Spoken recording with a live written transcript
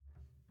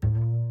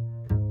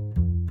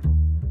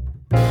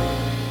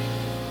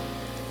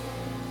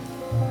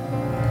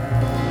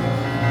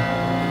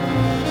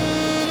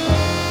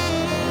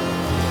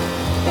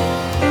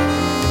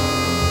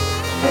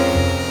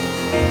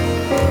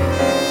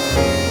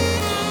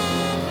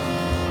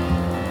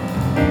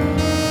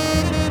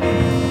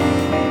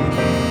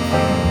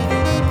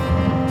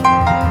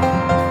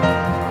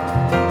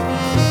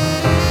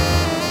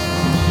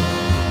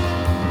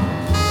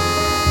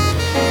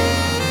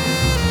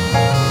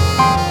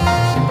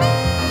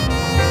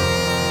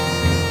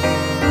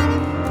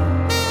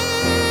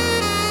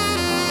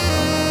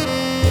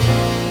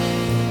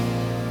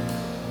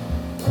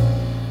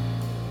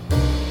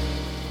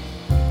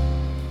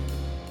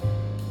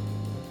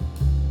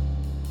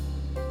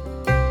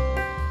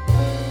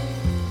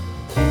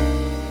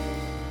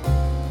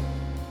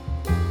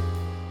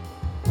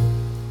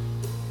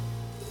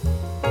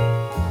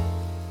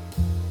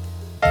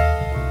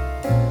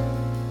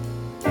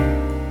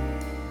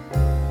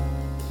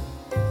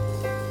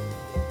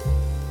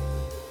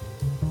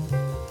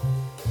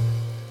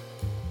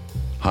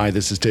Hi,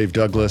 this is Dave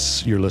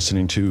Douglas. You're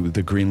listening to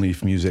the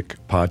Greenleaf Music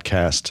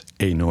Podcast,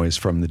 A Noise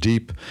from the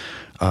Deep.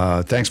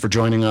 Thanks for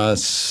joining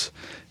us.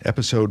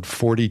 Episode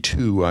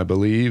 42, I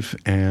believe,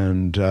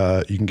 and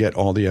you can get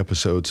all the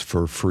episodes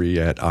for free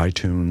at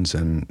iTunes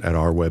and at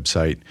our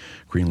website,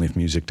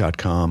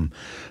 greenleafmusic.com.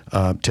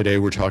 Today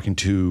we're talking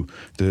to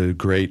the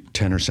great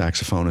tenor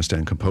saxophonist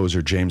and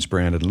composer James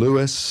Brandon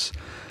Lewis.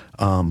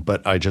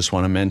 But I just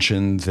want to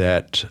mention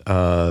that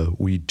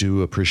we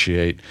do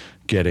appreciate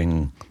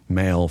getting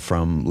mail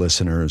from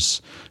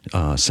listeners.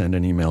 Send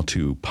an email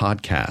to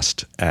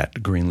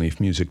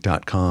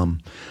podcast@greenleafmusic.com.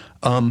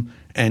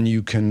 And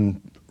you can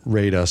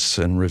rate us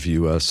and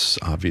review us.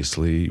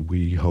 Obviously,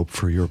 we hope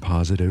for your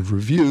positive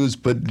reviews,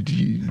 but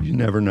you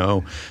never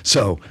know.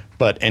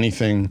 But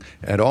anything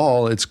at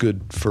all, it's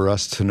good for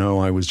us to know.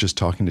 I was just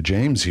talking to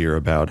James here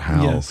about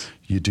how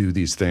you do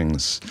these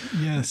things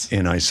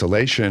in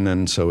isolation,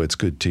 and so it's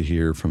good to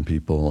hear from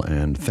people,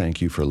 and thank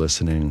you for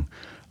listening.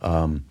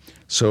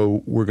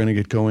 So we're going to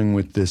get going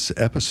with this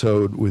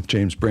episode with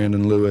James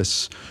Brandon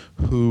Lewis,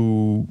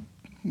 who,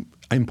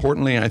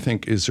 importantly, I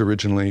think is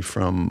originally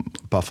from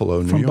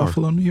Buffalo, New York. From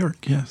Buffalo, New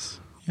York, yes.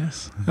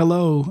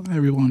 Hello,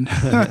 everyone.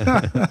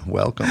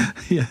 Welcome.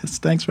 Yes,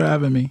 thanks for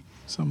having me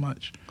so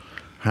much.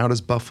 How does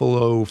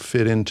Buffalo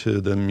fit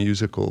into the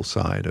musical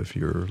side of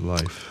your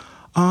life?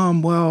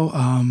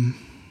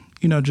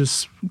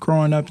 Just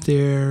growing up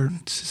there,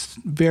 just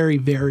very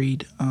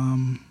varied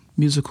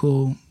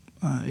musical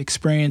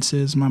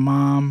experiences. My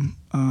mom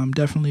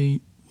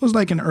definitely was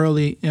like an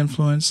early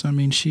influence. I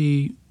mean,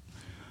 she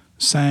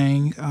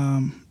sang,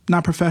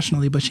 not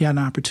professionally, but she had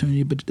an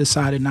opportunity, but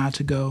decided not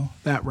to go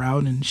that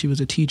route, and she was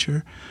a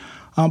teacher.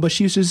 But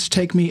she used to just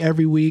take me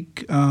every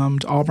week to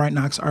Albright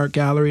Knox Art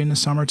Gallery in the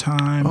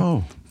summertime.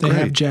 Oh, they great.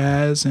 have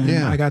jazz, and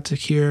I got to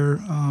hear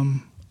a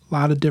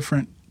lot of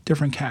different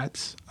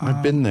cats.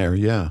 I've been there,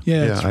 I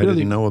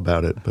didn't know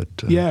about it, but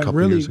a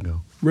couple years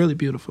ago. Really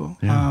beautiful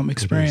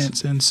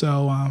experience. And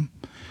so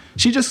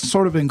she just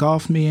sort of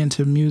engulfed me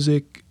into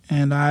music,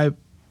 and I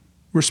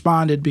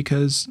responded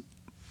because,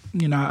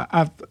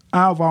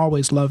 I've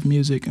always loved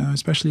music,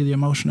 especially the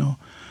emotional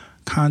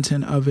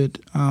content of it.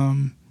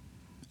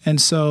 And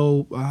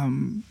so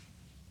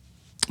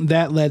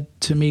that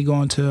led to me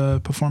going to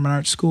performing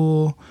arts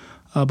school,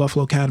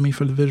 Buffalo Academy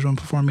for the Visual and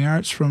Performing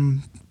Arts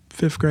from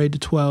 5th grade to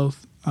 12th.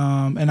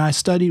 And I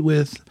studied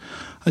with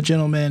a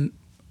gentleman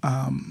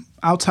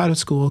outside of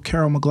school,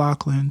 Carol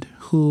McLaughlin,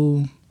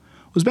 who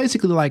was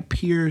basically like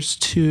peers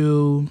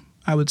to,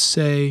 I would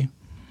say,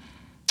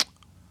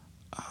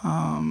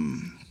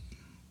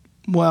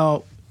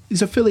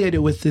 he's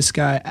affiliated with this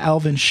guy,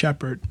 Alvin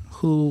Shepard,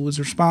 who was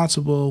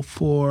responsible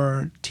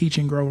for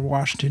teaching Grover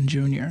Washington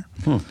Jr.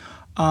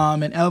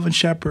 And Alvin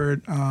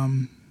Shepard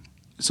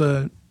is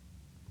a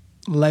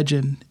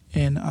legend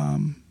in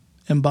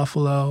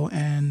Buffalo,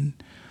 and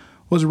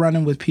was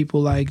running with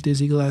people like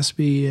Dizzy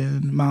Gillespie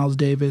and Miles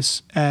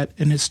Davis at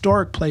an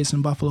historic place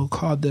in Buffalo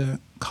called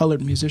the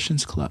Colored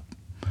Musicians Club,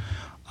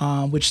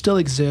 which still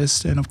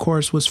exists, and of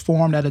course was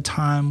formed at a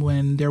time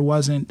when there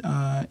wasn't,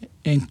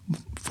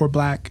 for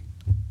Black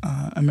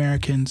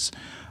Americans,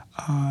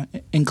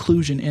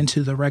 inclusion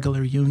into the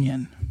regular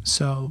union.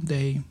 So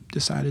they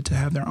decided to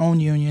have their own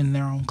union,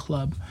 their own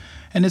club,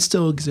 and it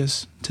still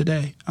exists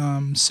today.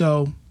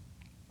 So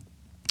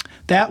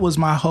that was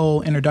my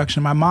whole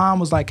introduction. My mom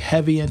was like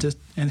heavy into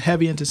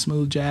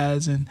smooth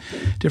jazz and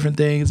different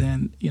things.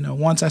 And,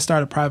 once I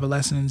started private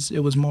lessons, it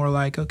was more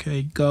like,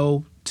 okay,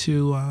 go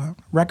to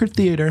Record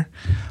Theater,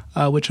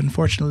 which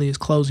unfortunately is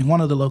closing.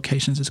 One of the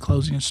locations is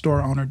closing. A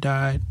store owner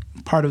died.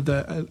 Part of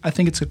I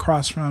think it's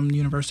across from the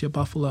University of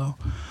Buffalo.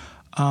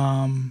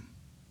 I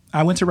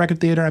went to Record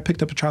Theater. I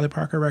picked up a Charlie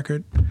Parker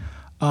record. It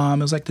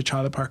was like the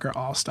Charlie Parker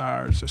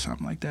All-Stars or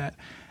something like that.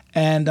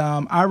 And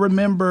I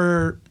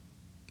remember...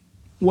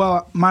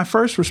 Well, my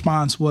first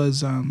response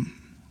was, I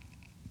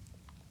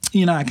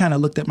kind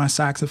of looked at my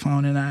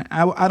saxophone, and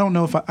I don't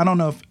know if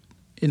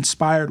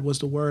inspired was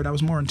the word. I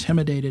was more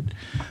intimidated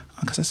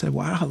because I said,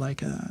 "Wow,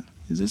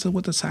 is this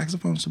what the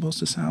saxophone is supposed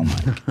to sound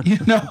like?"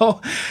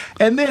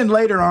 And then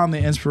later on,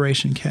 the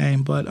inspiration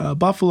came. But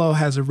Buffalo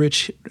has a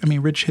rich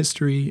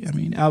history. I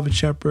mean, Alvin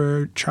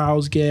Shepard,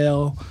 Charles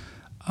Gale,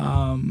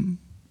 Annie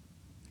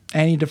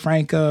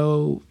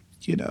DeFranco.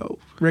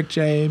 Rick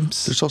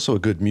James. There's also a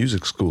good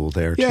music school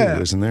there too,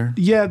 isn't there?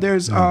 Yeah,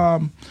 there's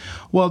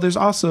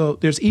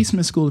there's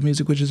Eastman School of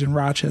Music, which is in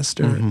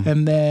Rochester,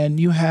 and then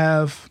you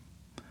have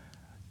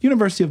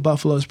University of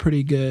Buffalo is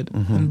pretty good,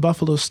 and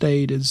Buffalo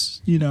State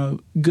is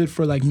good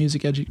for like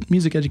music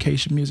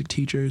education, music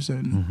teachers,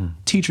 and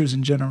teachers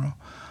in general.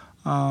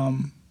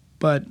 And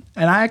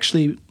I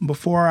actually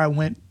before I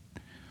went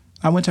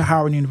to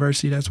Howard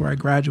University. That's where I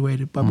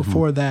graduated. But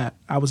before that,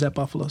 I was at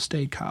Buffalo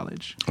State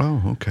College. Oh,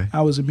 okay.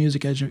 I was a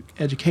music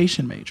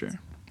education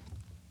major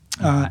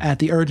at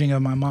the urging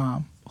of my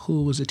mom,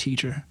 who was a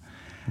teacher.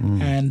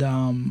 And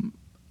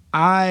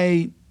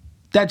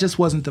that just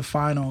wasn't the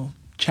final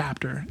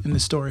chapter in the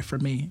story for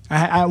me.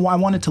 I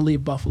wanted to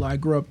leave Buffalo. I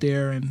grew up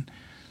there, and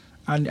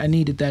I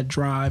needed that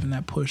drive and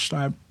that push. So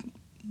I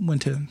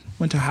went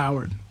to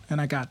Howard,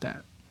 and I got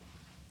that.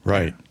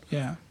 Right.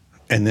 Yeah.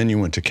 And then you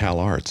went to Cal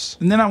Arts.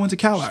 And then I went to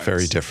Cal Arts.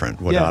 Very different.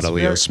 Without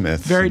Leo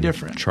Smith. Very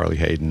different. Charlie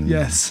Hayden.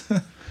 Yes.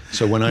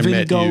 So when I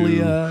met you,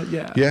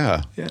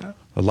 yeah,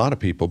 a lot of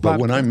people. But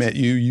when I met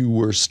you, you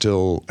were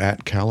still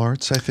at Cal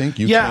Arts, I think.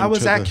 I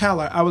was at Cal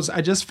Arts.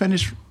 I just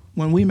finished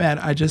when we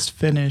met. I just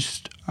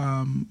finished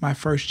my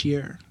first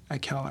year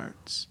at Cal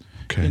Arts.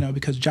 Okay.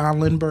 Because John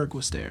Lindbergh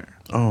was there.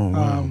 Oh,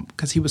 wow.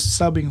 Because he was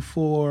subbing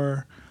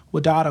for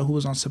Wadada, who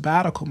was on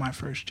sabbatical my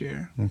first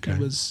year. Okay. It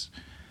was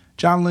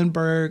John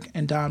Lindbergh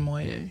and Don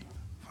Moye.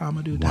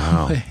 Famadou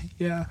Don Moye.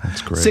 Yeah.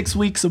 That's great. 6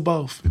 weeks of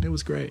both, and it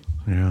was great.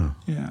 Yeah.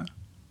 Yeah.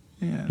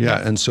 Yeah.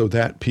 Yeah, and so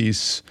that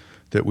piece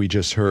that we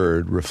just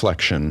heard,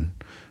 Reflection,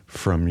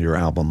 from your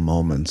album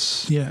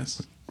Moments.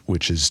 Yes.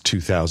 Which is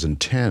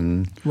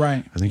 2010.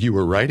 Right. I think you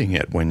were writing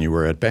it when you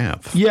were at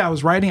Banff. Yeah, I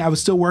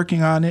was still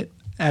working on it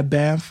at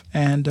Banff,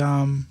 and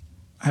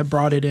I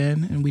brought it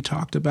in, and we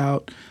talked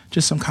about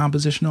just some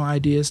compositional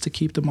ideas to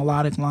keep the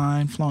melodic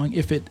line flowing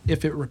if it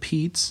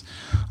repeats,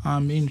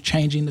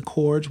 changing the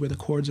chords where the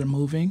chords are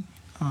moving.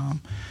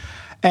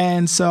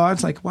 And so I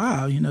was like,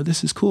 wow,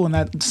 this is cool, and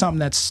that's something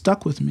that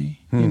stuck with me,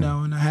 and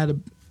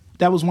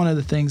that was one of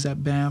the things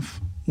at Banff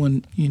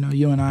when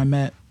you and I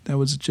met. That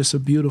was just a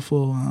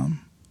beautiful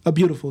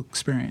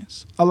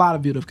experience. A lot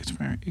of beautiful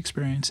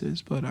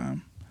experiences, but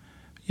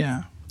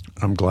yeah.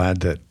 I'm glad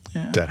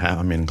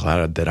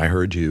glad that I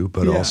heard you,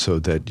 but also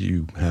that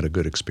you had a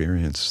good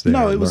experience there.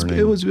 No, it was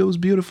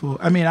beautiful.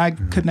 I mean, I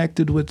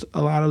connected with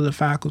a lot of the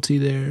faculty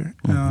there,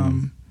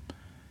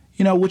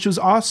 which was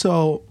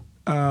also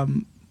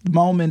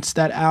Moments.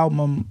 That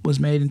album was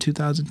made in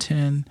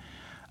 2010.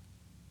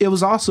 It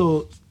was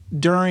also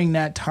during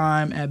that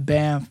time at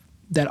Banff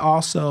that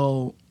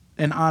also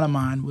an aunt of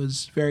mine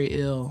was very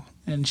ill,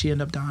 and she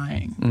ended up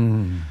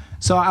dying.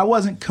 So I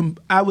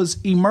I was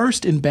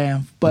immersed in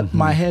Banff, but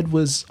my head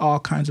was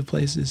all kinds of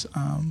places.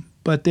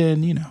 But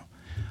then,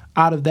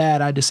 out of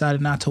that, I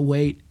decided not to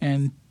wait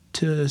and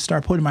to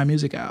start putting my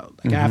music out.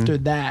 Like after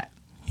that,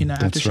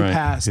 after she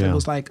passed, it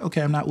was like,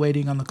 okay, I'm not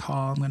waiting on the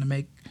call. I'm going to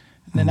make.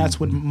 And then that's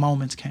when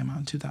Moments came out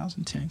in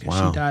 2010, because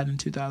she died in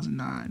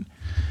 2009.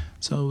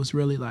 So it was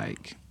really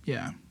like,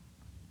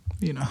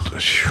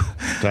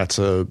 That's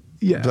a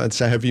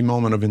heavy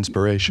moment of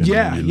inspiration.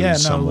 Yeah, it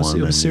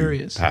was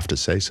serious. You have to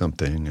say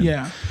something.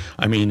 And,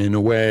 I mean, in a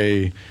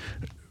way,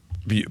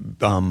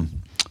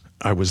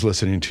 I was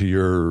listening to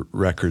your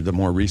record, the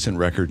more recent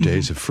record,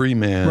 Days of Free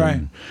Man.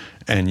 Right.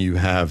 And you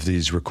have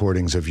these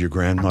recordings of your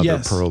grandmother,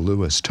 Pearl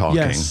Lewis,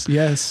 talking.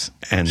 Yes.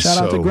 And Shout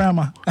out to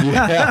Grandma.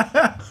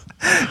 Yeah.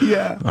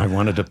 Yeah. I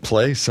wanted to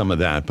play some of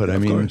that, but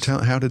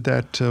how did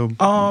that...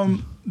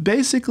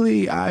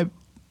 Basically, I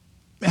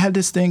had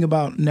this thing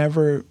about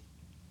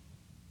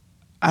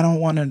I don't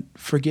want to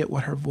forget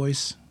what her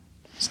voice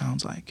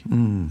sounds like,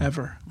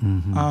 ever.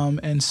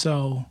 And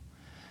so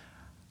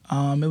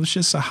it was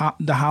just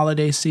the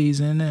holiday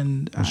season,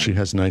 and she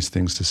has nice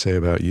things to say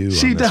about you.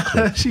 She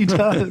does. She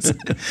does.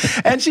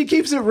 And she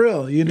keeps it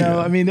real,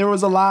 I mean, there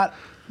was a lot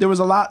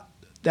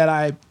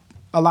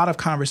of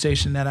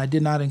conversation that I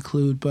did not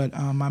include, but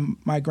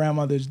my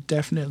grandmother's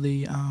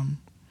definitely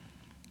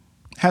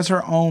has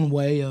her own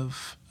way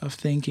of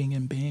thinking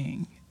and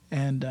being,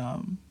 and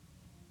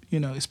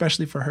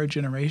especially for her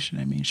generation.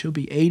 I mean, she'll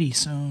be 80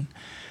 soon,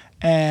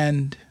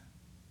 and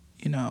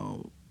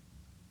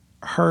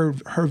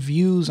her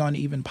views on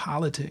even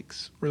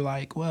politics were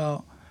like,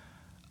 well,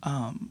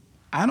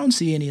 I don't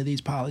see any of these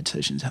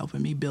politicians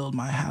helping me build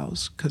my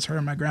house, because her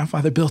and my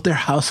grandfather built their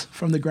house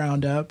from the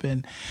ground up,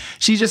 and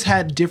she just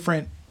had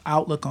different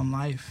outlook on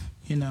life,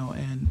 and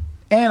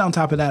on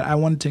top of that, I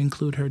wanted to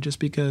include her just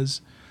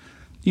because,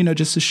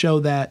 just to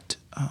show that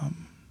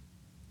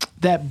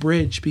that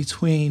bridge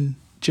between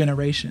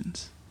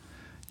generations,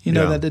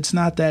 that it's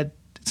not that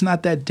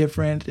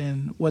different,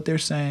 and what they're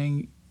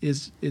saying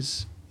is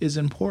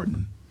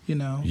important,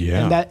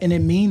 and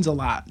it means a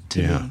lot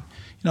to me.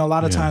 A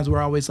lot of times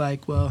we're always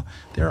like, well,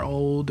 they're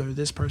old, or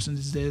this person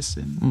is this,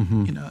 and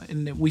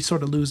and we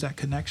sort of lose that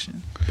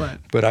connection.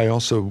 But I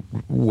also,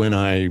 when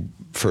I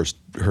first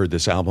heard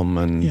this album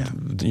and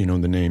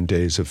the name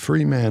Days of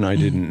Free Man, I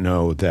didn't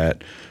know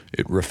that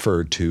it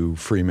referred to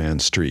Freeman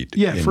Street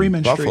in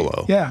Freeman Buffalo.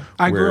 Street. Yeah,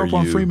 I grew up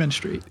on Freeman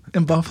Street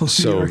in Buffalo,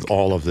 New York. So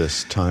all of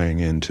this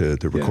tying into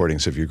the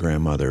recordings of your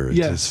grandmother,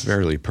 it's a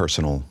fairly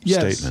personal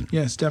statement.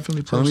 Yes,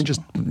 definitely personal. So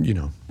let me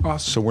just,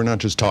 awesome. So we're not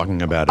just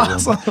talking about it.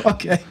 Awesome.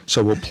 Okay.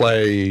 So we'll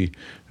play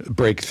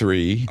Break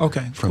 3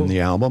 from the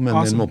album,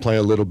 and then we'll play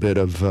a little bit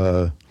of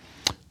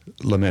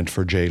Lament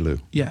for J. Lou.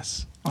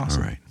 Yes.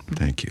 Awesome. All right.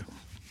 Thank you.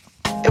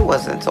 It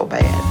wasn't so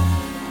bad,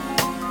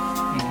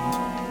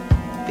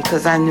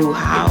 because I knew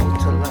how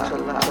to love.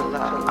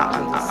 I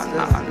understood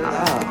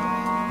love.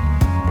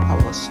 I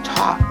was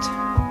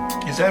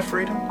taught. Is that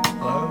freedom?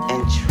 Love?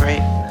 And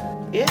trained.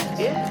 Yeah.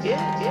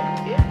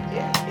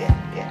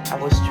 I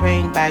was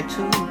trained by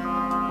two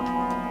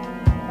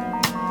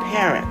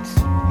parents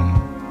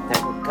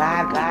that were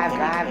godly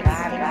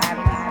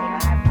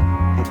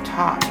and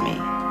taught me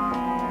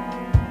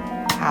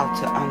how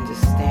to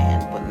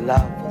understand what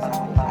love was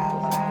all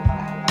about.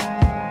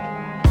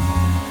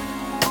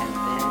 And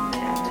then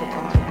I took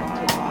on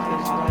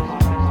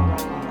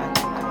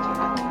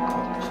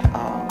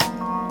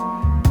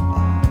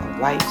a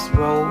wife's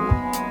role,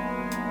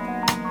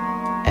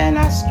 and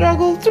I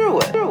struggled through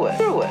it.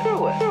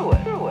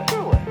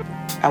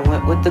 I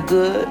went with the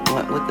good,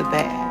 went with the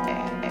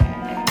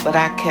bad, but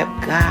I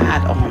kept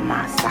God on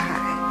my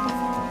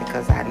side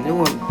because I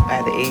knew him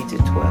by the age of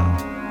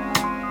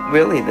 12,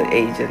 really the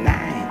age of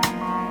 9.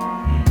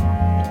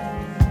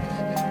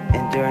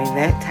 And during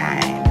that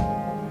time,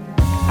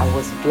 I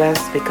was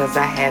blessed because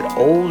I had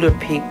older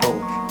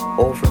people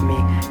over me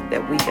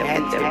that we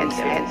had to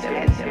respect.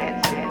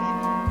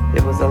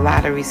 There was a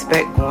lot of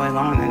respect going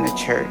on in the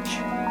church.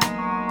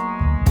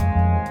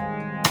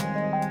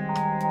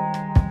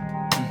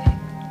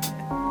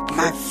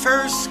 My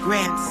first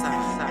grandson,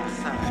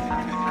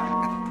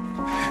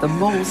 the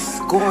most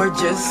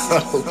gorgeous,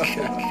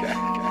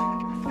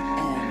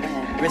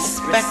 and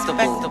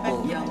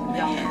respectable young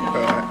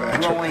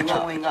man growing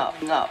up.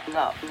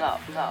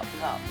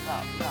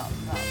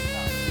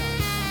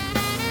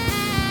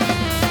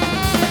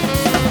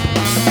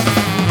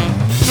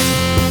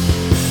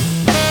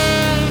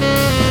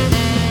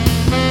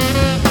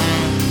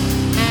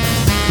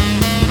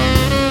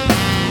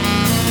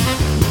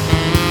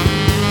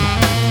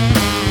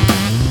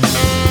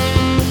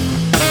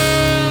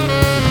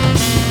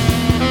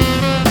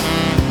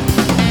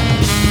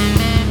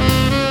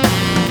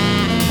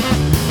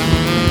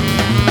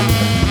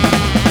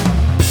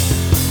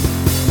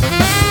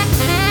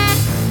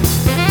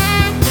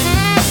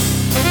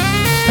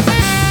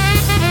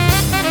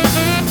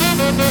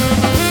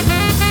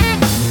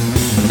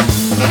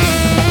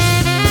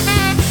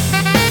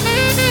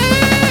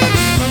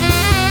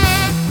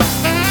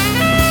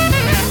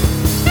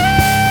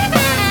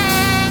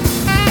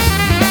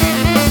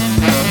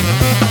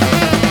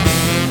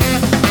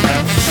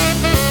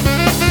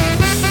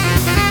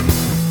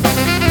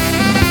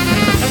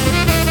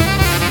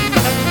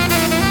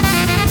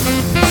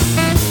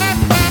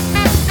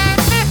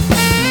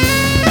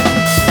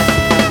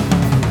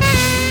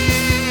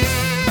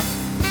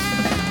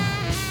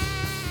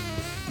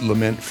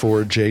 Lament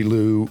for J.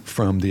 Lou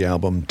from the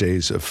album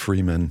Days of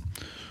Freeman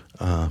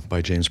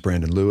by James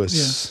Brandon Lewis.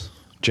 Yes.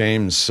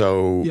 James,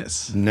 so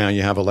yes. Now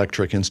you have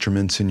electric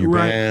instruments in your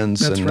Right. bands,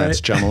 That's and right.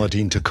 that's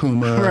Jamaluddin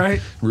Tacuma,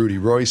 Right. Rudy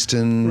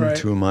Royston, Right.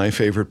 two of my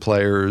favorite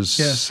players.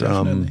 Yes,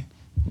 definitely.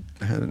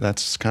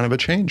 That's kind of a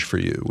change for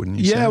you, wouldn't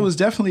you say? Yeah, it was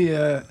definitely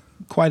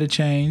quite a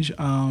change.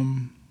 I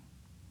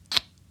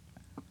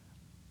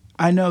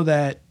know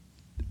that,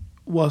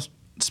 well,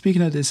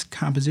 speaking of this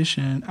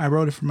composition, I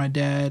wrote it for my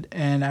dad,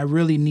 and I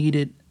really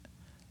needed,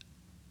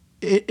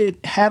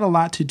 it had a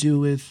lot to do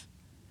with,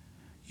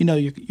 you know,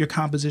 your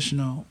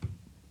compositional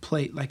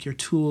plate, like your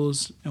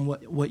tools and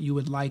what you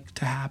would like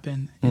to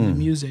happen in the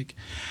music.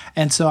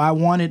 And so I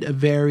wanted a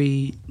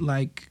very,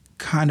 like,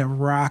 kind of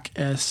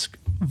rock-esque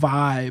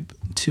vibe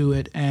to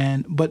it,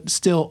 but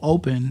still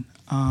open.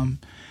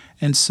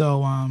 And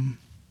so,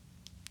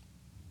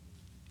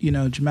 you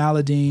know,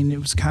 Jamaluddin, it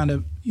was kind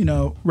of, you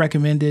know,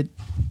 recommended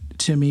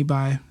to me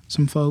by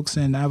some folks,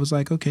 and I was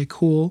like, okay,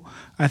 cool.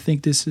 I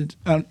think this is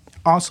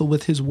also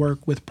with his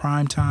work with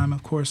Primetime,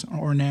 of course,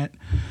 Ornette.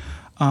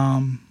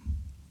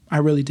 I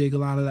really dig a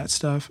lot of that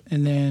stuff.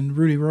 And then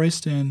Rudy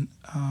Royston,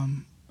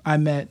 I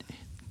met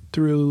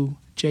through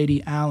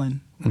J.D.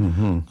 Allen,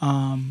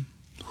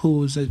 who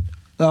was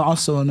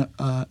also an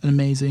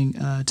amazing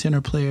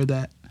tenor player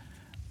that,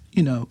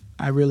 you know,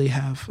 I really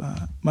have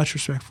much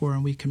respect for,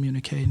 and we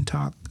communicate and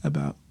talk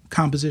about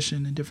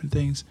composition and different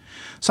things.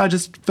 So I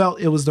just felt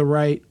it was the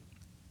right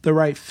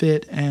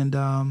fit, and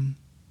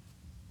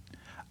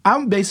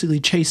I'm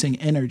basically chasing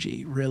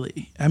energy,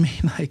 really. I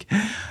mean, like,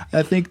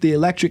 I think the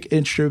electric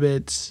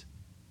instruments,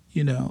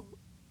 you know,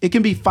 it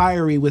can be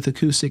fiery with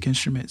acoustic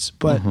instruments,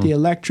 but the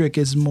electric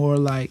is more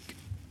like,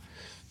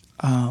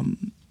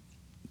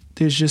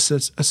 there's just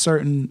a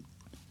certain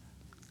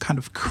kind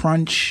of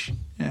crunch,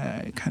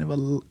 kind of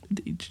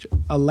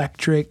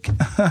electric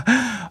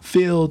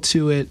feel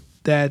to it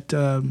that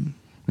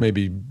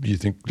maybe you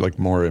think like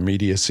more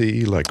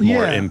immediacy, like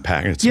more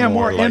impact. It's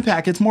more like,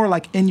 impact. It's more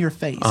like in your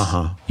face.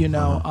 You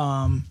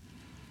know,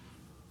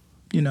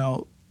 you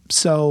know.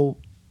 So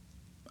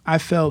I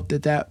felt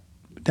that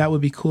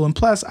would be cool, and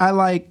plus I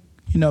like,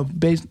 you know,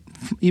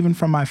 even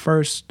from my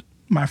first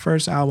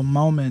album,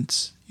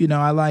 Moments. You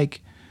know, I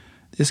like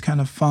this kind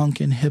of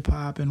funk and hip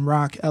hop and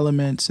rock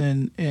elements,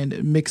 and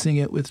mixing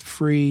it with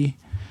free.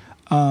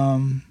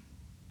 So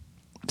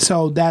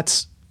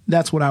that's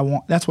what I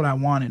want. That's what I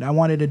wanted. I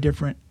wanted a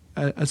different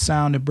a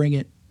sound to bring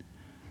it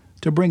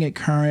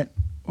current,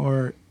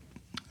 or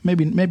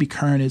maybe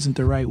current isn't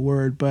the right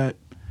word, but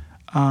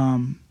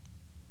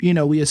you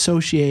know, we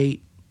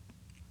associate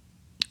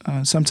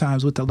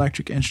sometimes with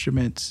electric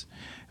instruments.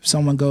 If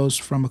someone goes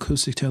from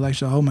acoustic to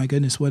electric, oh my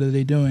goodness, what are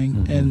they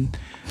doing? And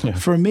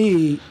for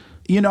me,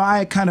 you know,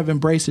 I kind of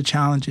embrace the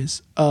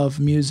challenges of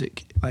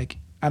music. Like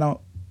I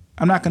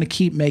I'm not going to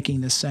keep making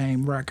the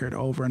same record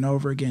over and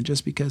over again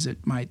just because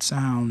it might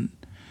sound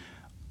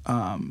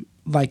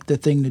like the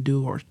thing to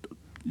do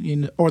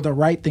or the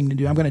right thing to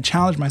do. I'm going to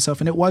challenge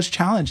myself, and it was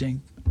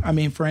challenging. I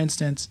mean, for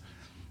instance,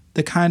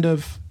 the kind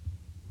of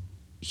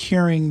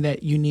hearing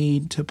that you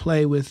need to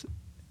play with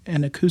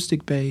an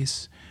acoustic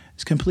bass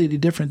is completely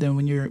different than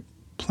when you're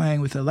playing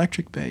with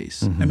electric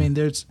bass. I mean,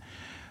 there's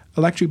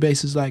electric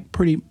bass is like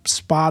pretty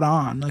spot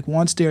on. Like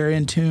once they're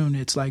in tune,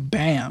 it's like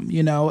bam,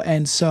 you know?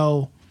 And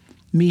so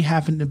me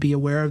having to be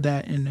aware of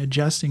that and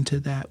adjusting to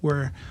that,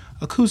 where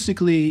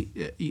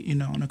acoustically, you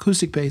know, an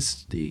acoustic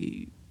bass,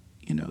 the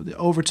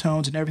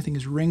overtones and everything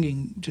is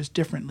ringing just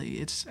differently.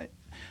 It's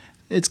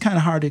kind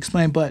of hard to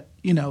explain, but,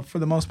 you know, for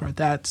the most part,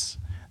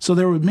 so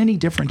there were many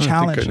different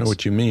challenges. I think I know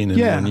what you mean. And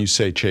when you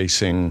say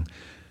chasing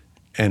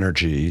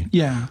energy,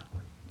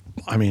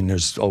 I mean,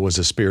 there's always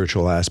a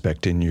spiritual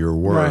aspect in your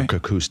work,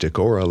 acoustic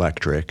or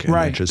electric, and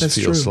it just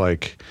feels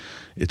like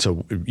it's a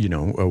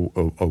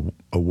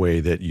way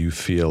that you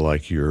feel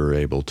like you're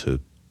able to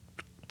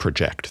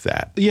project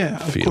that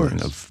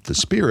feeling of the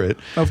spirit.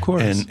 Of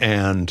course.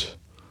 And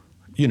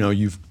you know,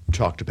 you've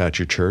talked about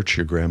your church.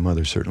 Your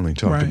grandmother certainly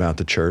talked about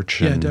the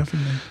church. Yeah,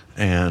 definitely.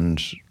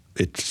 And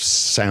it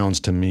sounds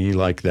to me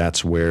like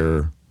that's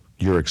where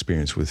your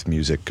experience with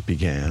music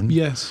began.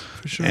 Yes,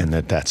 for sure. And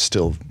that's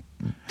still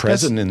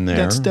present in there.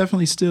 That's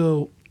definitely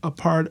still a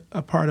part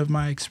of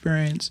my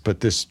experience. But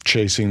this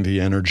chasing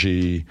the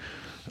energy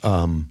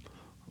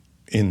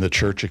in the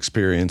church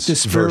experience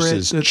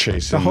versus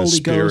chasing the Holy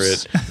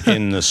Spirit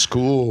in the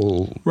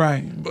school.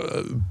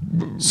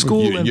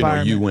 School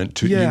environment. You went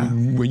to,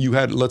 you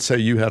had, let's say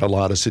you had a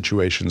lot of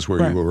situations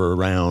where you were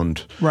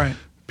around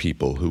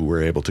people who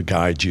were able to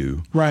guide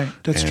you.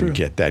 That's true.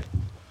 Get that.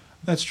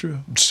 That's true.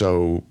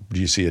 So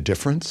do you see a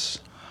difference?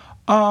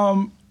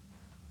 I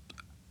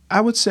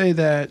would say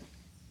that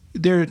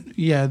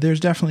there's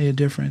definitely a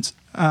difference.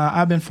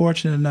 I've been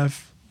fortunate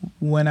enough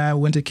when I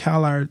went to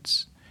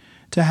CalArts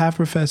to have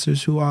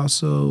professors who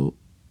also,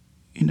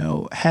 you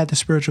know, had the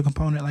spiritual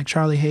component, like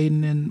Charlie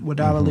Hayden and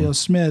Wadala Leo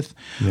Smith.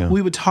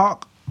 We would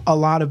talk a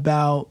lot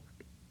about,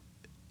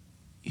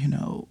 you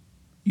know,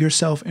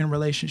 yourself in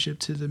relationship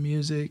to the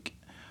music,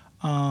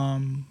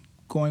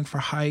 going for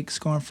hikes,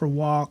 going for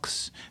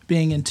walks,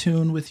 being in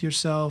tune with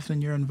yourself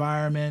and your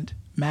environment,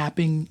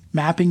 mapping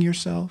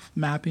yourself,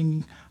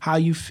 mapping how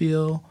you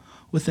feel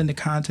within the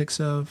context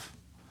of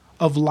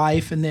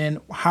life, and then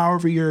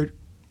however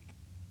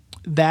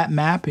that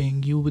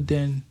mapping, you would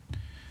then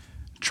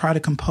try to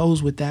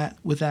compose with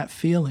that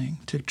feeling,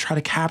 to try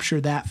to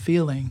capture that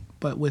feeling,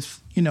 but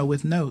with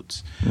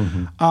notes.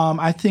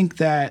 I think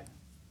that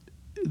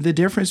the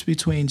difference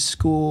between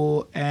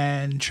school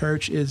and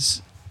church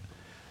is,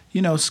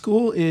 you know,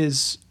 school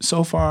is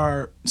so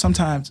far,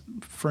 sometimes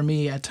for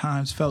me at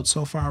times felt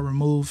so far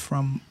removed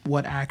from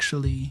what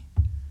actually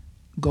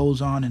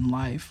goes on in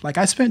life. Like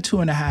I spent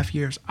 2.5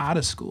 years out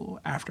of school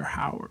after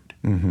Howard.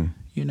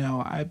 You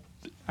know, I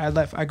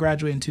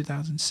graduated in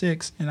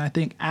 2006, and I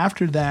think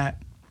after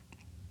that,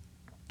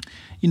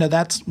 you know,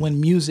 that's when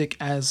music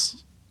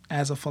as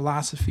a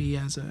philosophy,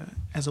 as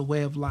a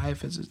way of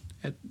life, as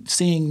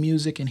seeing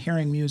music and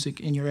hearing music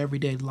in your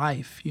everyday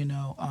life, you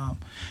know,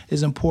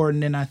 is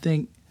important. And I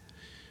think,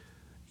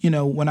 you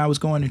know, when I was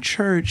going to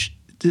church,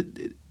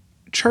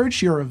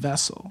 you're a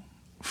vessel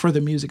for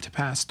the music to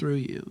pass through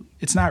you.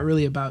 It's not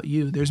really about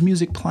you. There's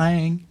music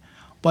playing,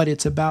 but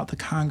it's about the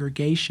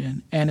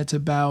congregation, and it's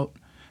about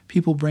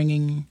people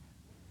bringing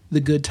the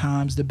good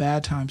times, the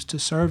bad times to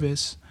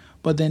service,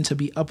 but then to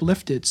be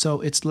uplifted.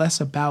 So it's less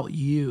about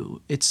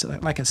you. It's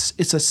like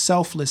it's a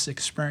selfless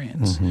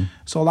experience.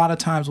 So a lot of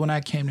times when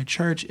I came to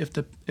church, if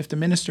the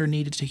minister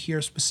needed to hear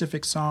a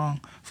specific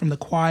song from the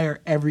choir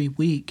every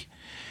week,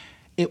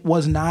 it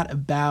was not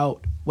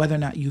about whether or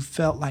not you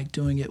felt like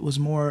doing it. It was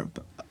more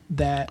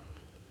that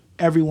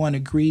everyone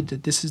agreed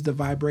that this is the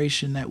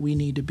vibration that we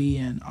need to be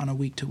in on a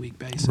week-to-week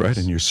basis. Right,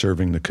 and you're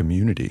serving the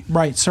community.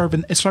 Right,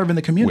 serving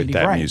the community. With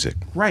that music.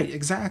 Right,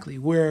 exactly.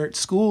 Where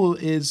school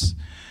is,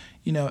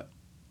 you know,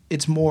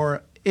 it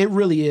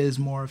really is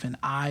more of an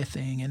I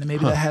thing, and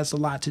maybe that has a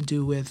lot to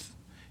do with,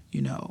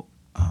 you know,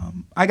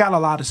 I got a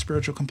lot of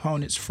spiritual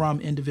components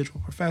from individual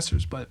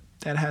professors, but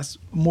that has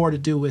more to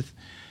do with,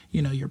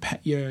 you know,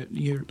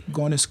 you're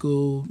going to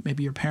school.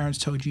 Maybe your parents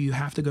told you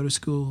have to go to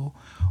school,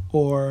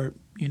 or,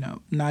 you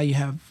know, now you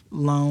have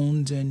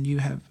loans and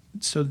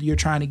so you're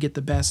trying to get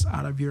the best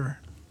out of your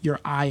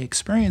I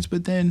experience.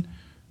 But then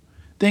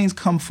things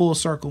come full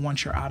circle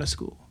once you're out of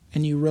school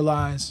and you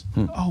realize,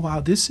 oh wow,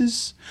 this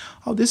is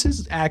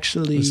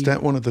actually. Is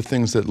that one of the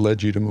things that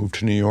led you to move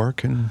to New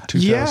York in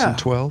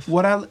 2012?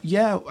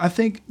 I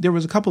think there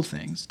was a couple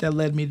things that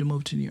led me to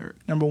move to New York.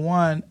 Number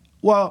one,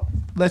 well,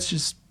 let's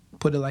just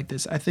put it like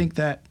this. I think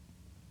that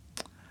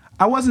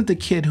I wasn't the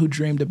kid who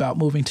dreamed about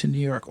moving to New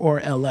York or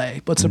LA,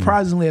 but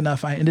surprisingly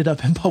enough, I ended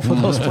up in both of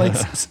those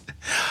places.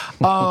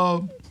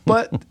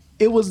 But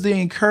it was the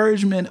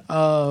encouragement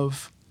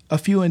of a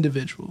few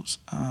individuals.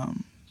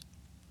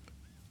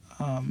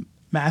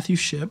 Matthew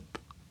Shipp.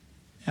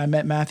 I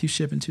met Matthew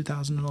Shipp in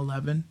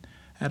 2011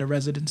 had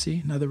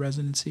another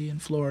residency in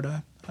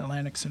Florida,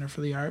 Atlantic Center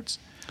for the Arts.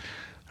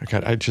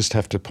 I just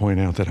have to point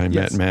out that I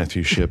met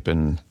Matthew Shipp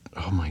in,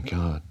 oh my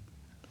God,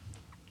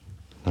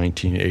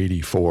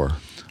 1984.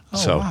 Oh,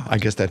 so wow. I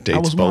guess that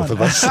dates both one.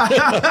 of us.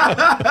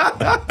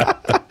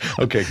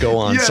 Okay, go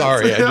on. Yes,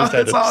 Sorry, I just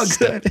had it's all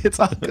good. It's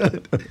all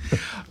good.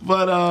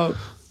 But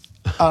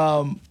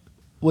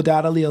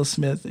Wadada Leo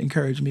Smith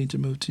encouraged me to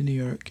move to New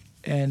York,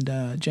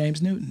 and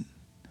James Newton,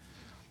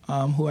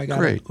 who I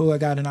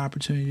got an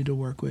opportunity to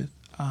work with.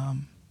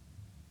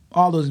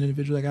 All those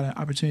individuals I got an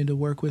opportunity to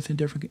work with in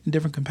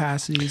different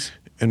capacities.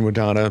 And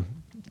Wadada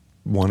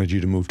wanted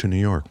you to move to New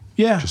York.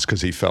 Yeah. Just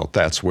because he felt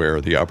that's where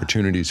the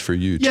opportunities for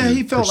you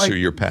to pursue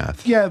your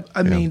path. Yeah,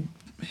 I mean,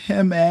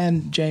 him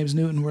and James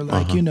Newton were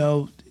like,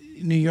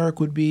 New York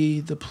would be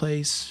the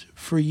place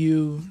for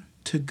you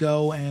to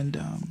go and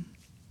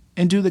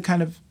do the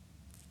kind of,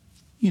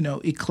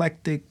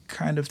 eclectic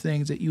kind of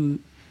things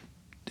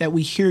that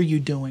we hear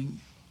you doing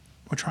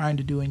or trying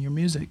to do in your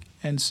music.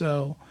 And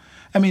so,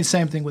 I mean,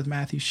 same thing with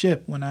Matthew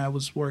Shipp. When I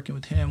was working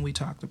with him, we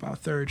talked about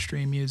third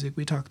stream music.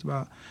 We talked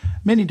about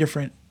many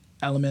different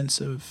elements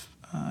of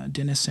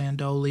Dennis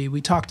Sandoli.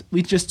 We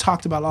just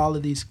talked about all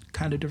of these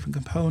kind of different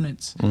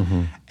components.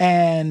 Mm-hmm.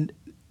 And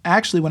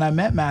actually, when I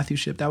met Matthew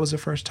Shipp, that was the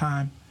first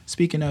time.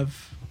 Speaking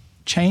of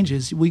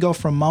changes, we go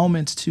from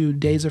Moments to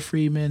Days of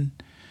Freedom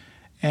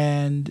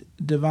and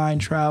Divine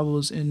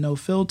Travels and No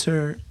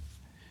Filter.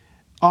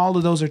 All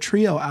of those are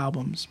trio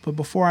albums. But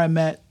before I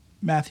met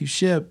Matthew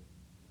Shipp,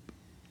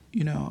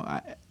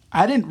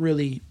 I didn't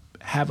really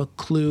have a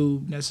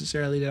clue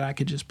necessarily that I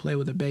could just play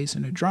with a bass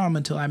and a drum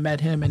until I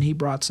met him, and he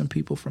brought some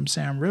people from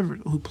Sam Rivers,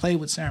 who played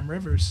with Sam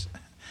Rivers,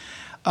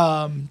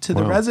 to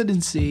the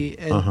residency,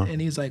 and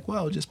he's like,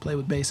 well, just play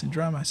with bass and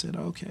drum. I said,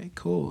 okay,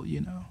 cool,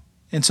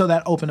 And so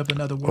that opened up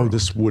another world. Oh,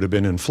 this would have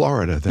been in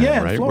Florida then,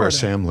 right? Florida. Where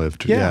Sam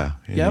lived. Yeah.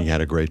 And he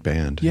had a great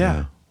band.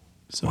 Yeah.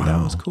 So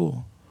that was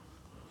cool,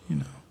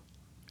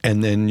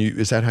 And then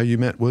is that how you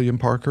met William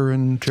Parker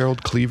and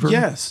Gerald Cleaver?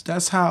 Yes,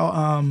 that's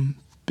how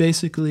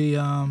basically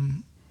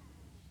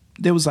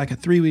there was like a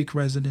 3-week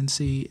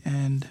residency,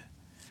 and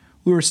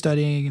we were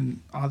studying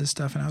and all this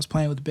stuff, and I was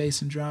playing with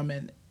bass and drum,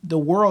 and the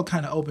world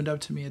kind of opened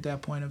up to me at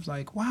that point of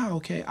like, wow,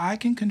 okay, I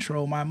can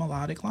control my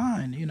melodic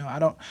line. I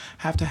don't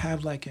have to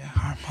have like a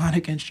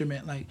harmonic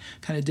instrument like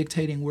kind of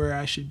dictating where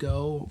I should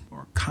go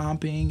or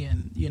comping,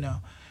 and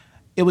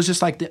it was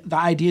just like the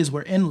ideas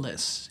were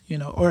endless,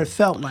 or it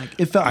felt like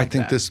that. I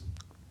think this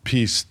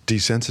piece,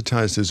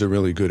 Desensitized, is a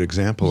really good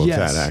example of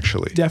that,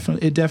 actually. It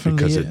definitely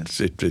is.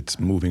 Because it's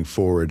moving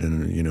forward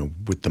and,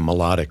 with the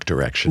melodic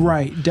direction.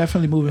 Right,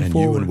 definitely moving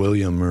forward. And you and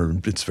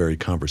William it's very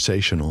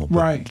conversational.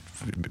 Right.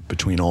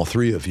 Between all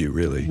three of you,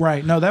 really.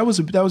 Right. No, that was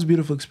a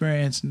beautiful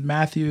experience. And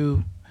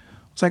Matthew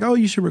was like, oh,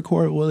 you should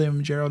record with William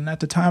and Gerald. And at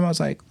the time I was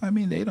like, I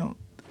mean,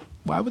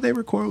 why would they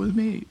record with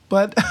me?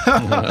 But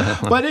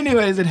but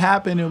anyways, it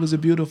happened. It was a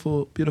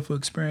beautiful, beautiful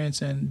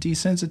experience. And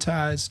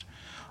Desensitized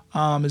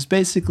is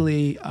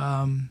basically,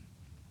 I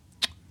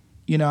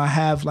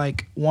have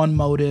like one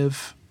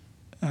motive,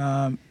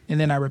 and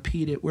then I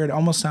repeat it where it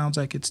almost sounds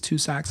like it's 2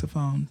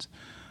 saxophones.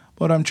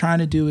 What I'm trying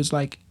to do is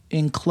like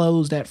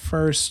enclose that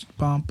first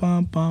bum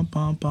bum bum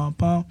bum bum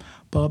bum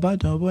ba ba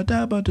da ba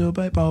da ba da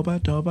ba ba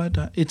da ba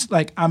da. It's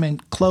like I'm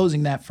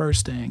enclosing that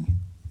first thing.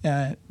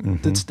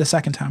 That's the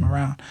second time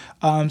around.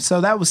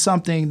 So that was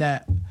something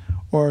that,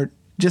 or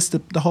just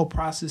the whole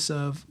process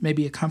of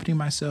maybe accompanying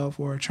myself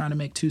or trying to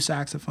make 2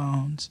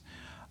 saxophones,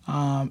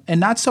 and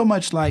not so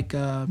much like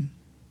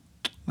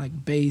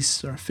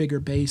bass or figure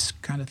bass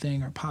kind of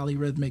thing or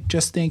polyrhythmic.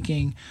 Just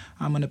thinking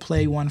I'm going to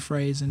play one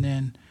phrase and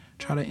then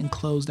try to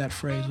enclose that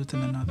phrase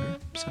within another.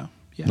 So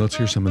yeah. Let's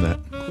hear some of that.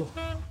 Cool.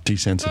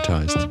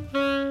 Desensitized.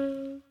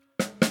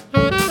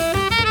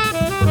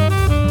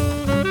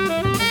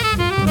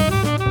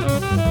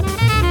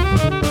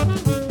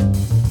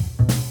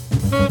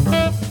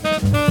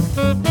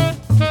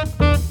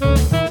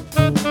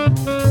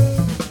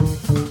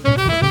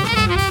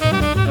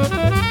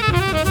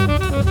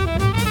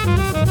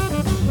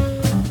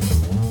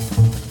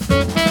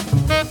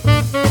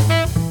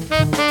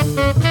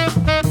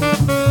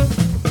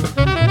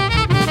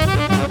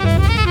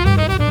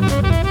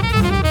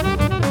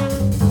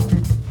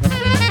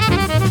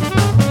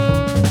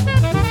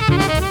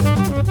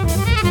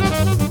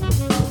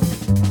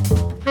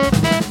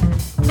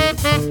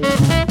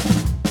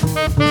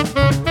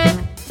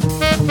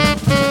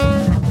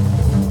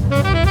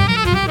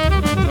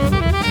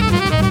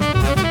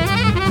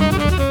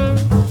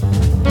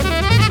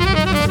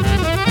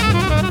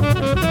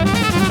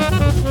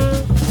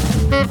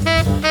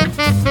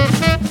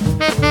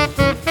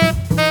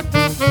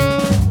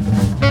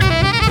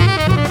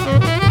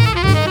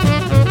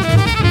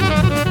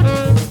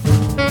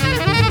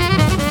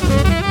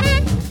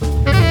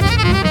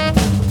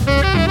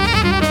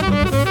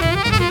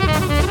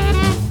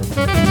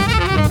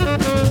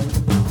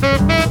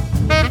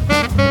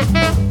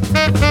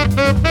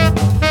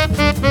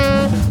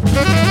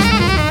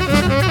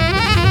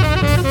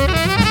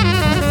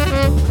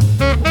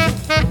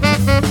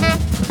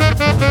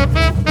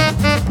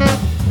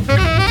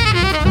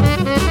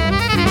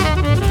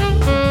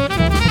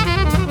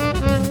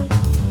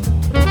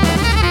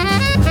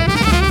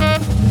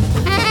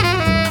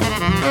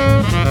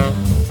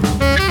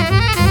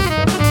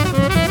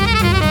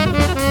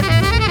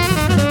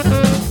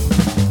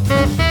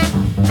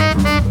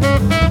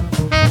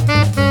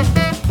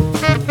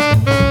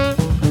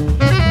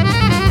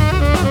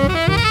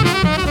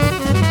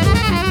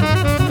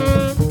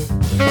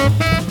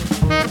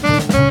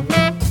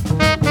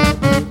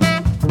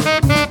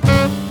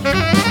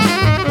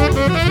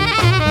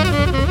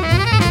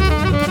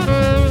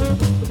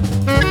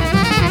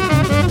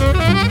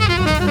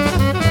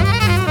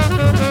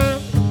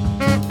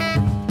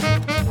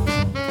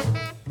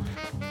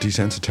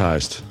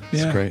 Desensitized.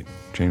 It's Yeah. great.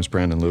 James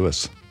Brandon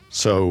Lewis.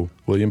 So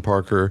William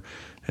Parker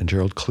and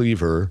Gerald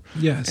Cleaver.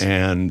 Yes.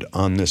 And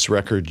on this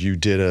record, you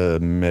did a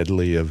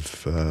medley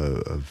of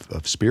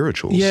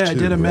spirituals. Yeah, I too,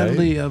 did a right?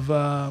 medley of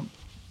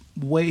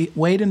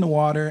Wade in the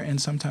Water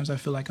and Sometimes I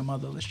Feel Like a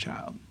Motherless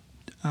Child.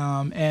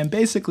 And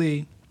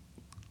basically,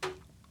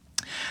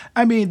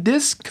 I mean,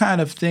 this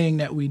kind of thing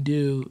that we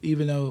do,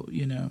 even though,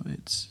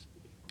 it's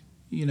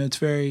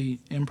very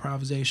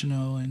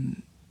improvisational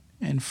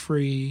and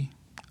free,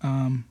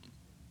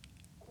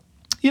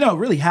 it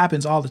really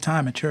happens all the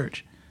time at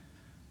church.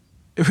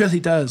 It really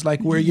does.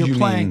 Like where you're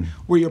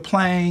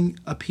playing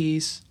a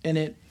piece and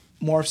it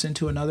morphs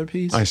into another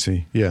piece. I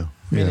see. Yeah.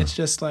 I mean, it's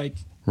just like,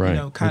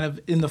 right. Kind of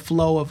in the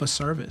flow of a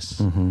service,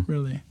 Mm-hmm.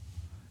 really,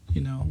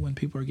 when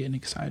people are getting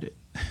excited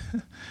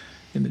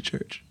in the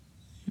church.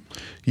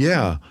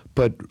 Yeah,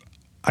 but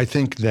I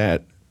think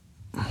that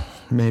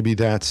maybe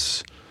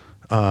that's,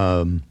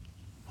 in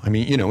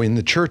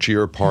the church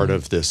you're a part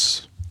of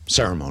this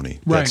ceremony.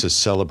 That's Right. a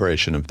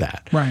celebration of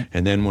that. Right.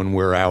 And then when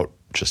we're out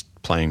just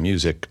playing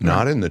music,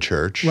 not in the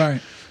church,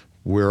 Right.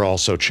 we're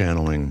also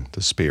channeling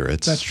the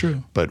spirits. That's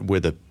true. But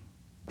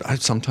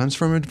sometimes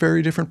from a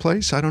very different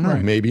place. I don't know.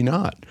 Right. Maybe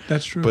not.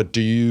 That's true. But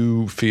do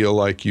you feel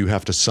like you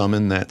have to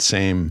summon that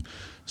same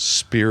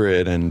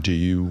spirit, and do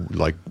you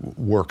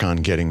work on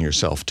getting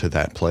yourself to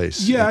that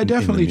place? Yeah, I in the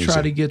definitely try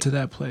music? to get to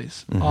that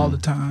place Mm-hmm. all the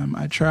time.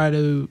 I try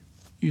to,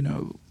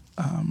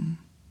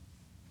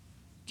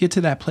 get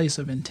to that place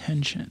of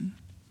intention.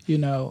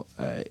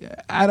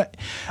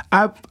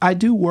 I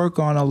do work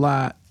on a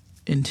lot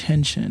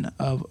intention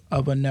of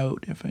a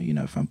note.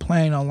 If I'm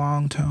playing a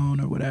long tone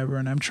or whatever,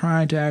 and I'm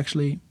trying to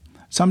actually.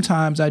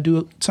 Sometimes I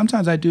do.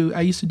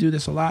 I used to do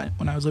this a lot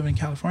when I was living in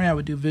California. I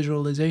would do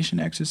visualization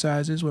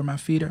exercises where my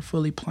feet are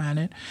fully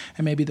planted,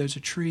 and maybe there's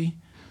a tree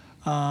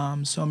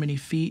so many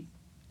feet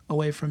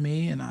away from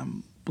me, and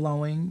I'm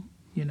blowing,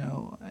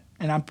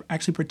 and I'm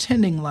actually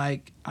pretending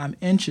like I'm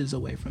inches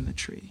away from the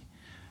tree,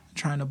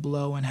 trying to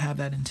blow and have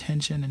that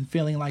intention and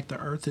feeling like the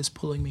earth is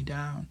pulling me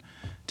down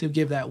to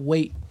give that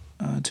weight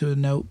to a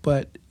note.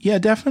 But yeah,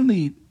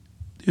 definitely,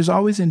 there's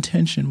always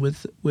intention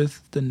with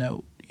the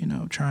note,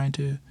 trying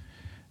to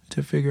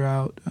figure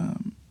out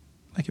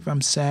like if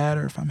I'm sad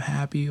or if I'm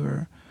happy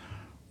or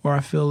I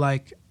feel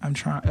like I'm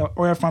trying,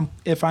 or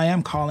if I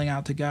am calling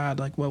out to God,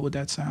 like what would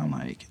that sound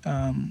like?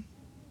 I'm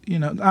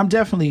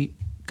definitely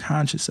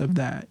conscious of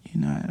that.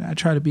 I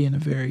try to be in a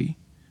very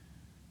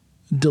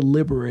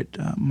deliberate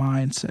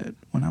mindset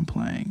when I'm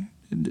playing,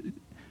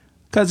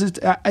 because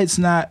it's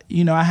not,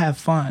 I have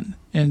fun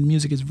and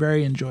music is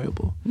very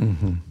enjoyable,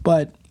 Mm-hmm.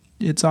 but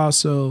it's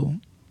also,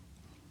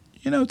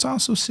 it's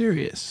also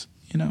serious.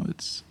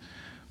 It's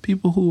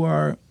people who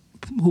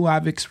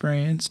I've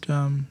experienced.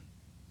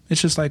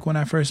 It's just like when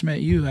I first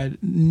met you, I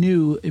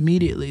knew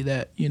immediately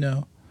that,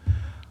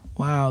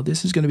 wow,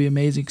 this is going to be an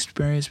amazing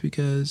experience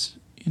because,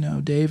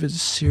 Dave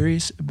is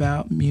serious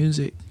about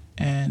music,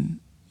 and,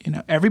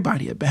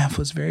 everybody at Banff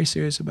was very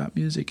serious about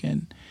music,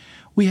 and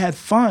we had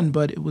fun,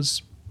 but it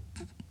was,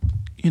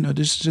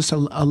 there's just a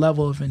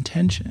level of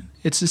intention.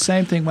 It's the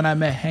same thing when I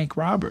met Hank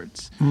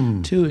Roberts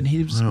too, and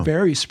he was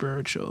very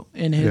spiritual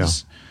in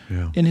his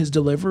in his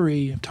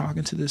delivery of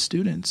talking to the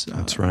students.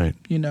 That's right.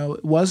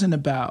 It wasn't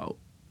about,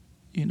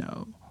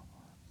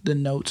 the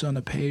notes on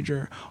the page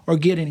or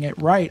getting it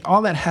right.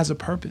 All that has a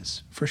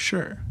purpose for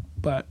sure,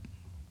 but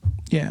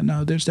yeah,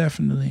 no, there's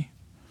definitely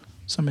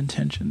some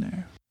intention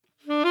there.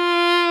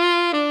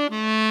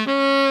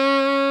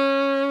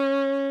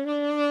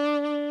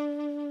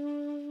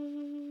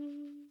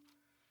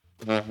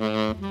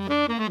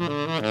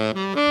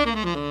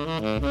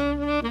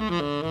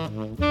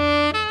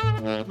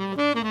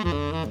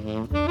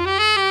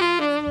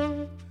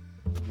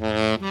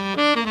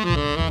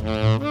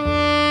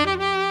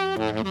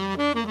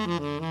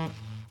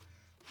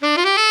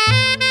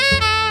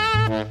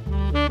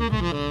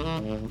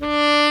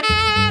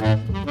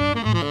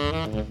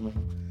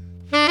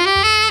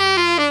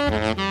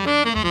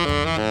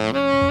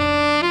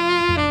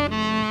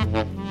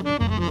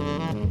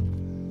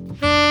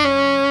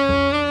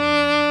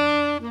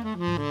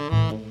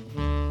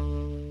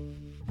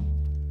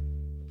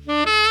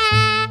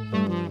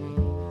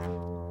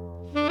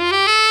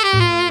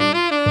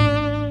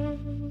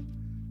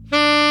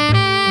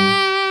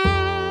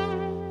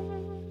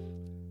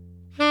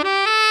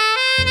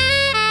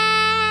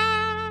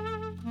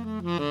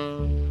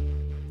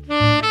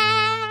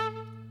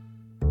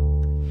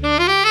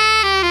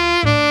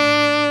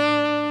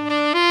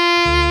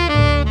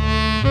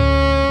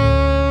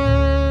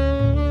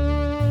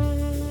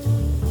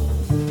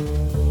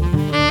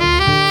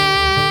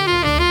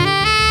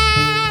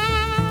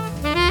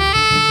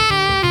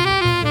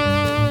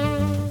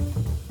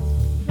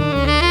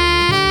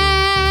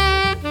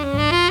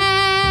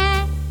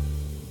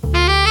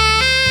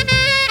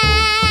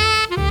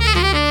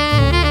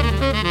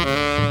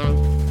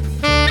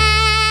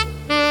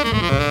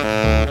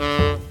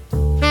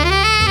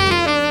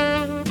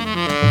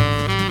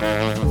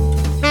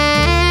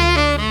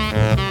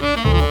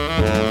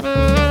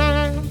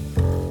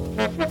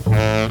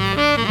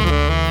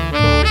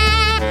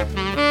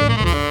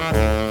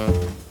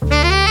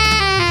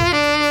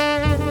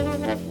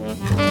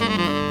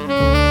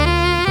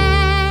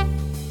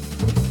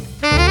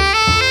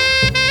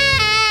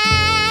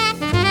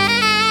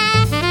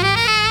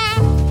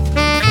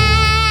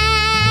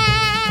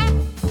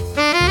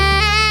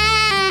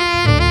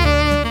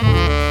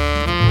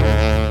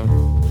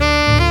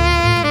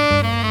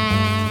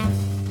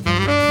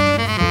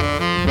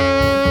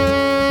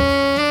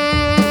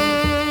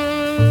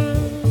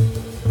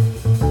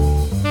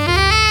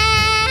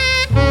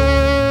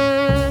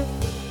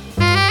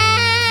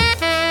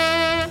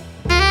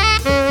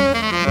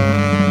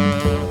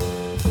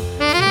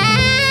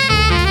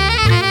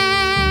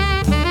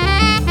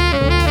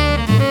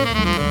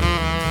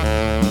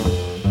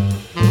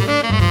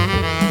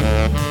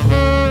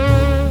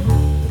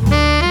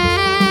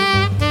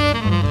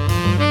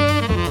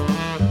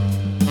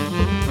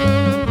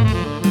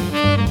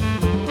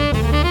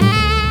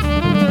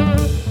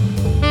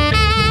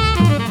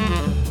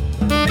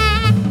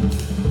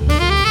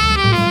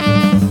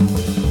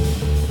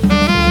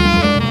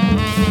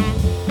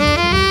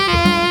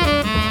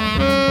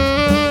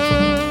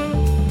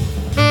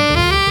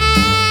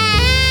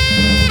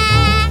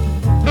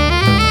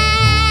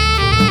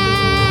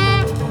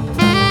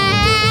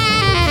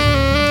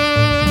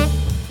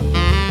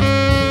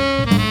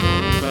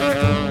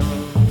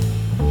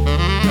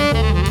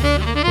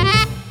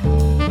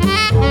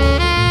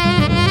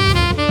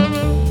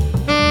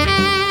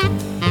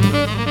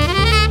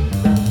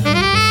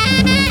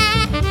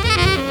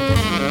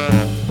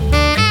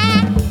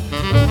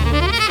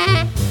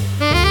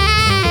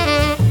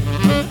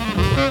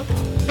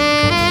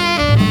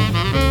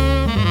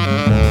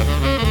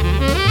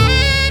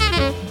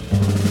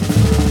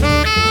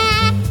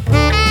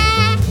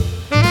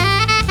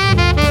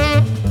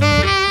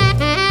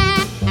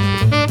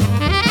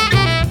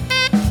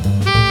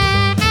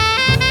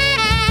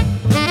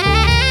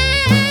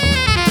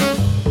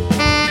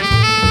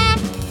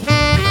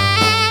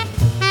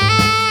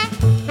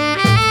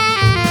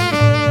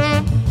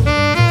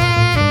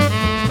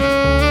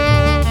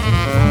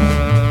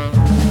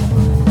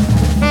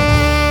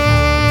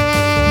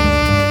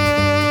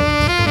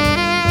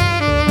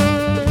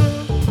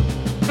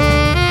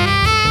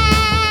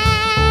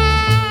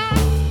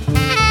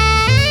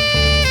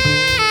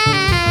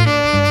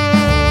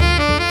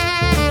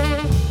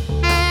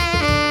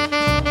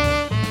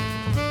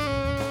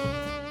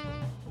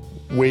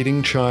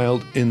 Waiting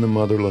Child in the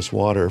Motherless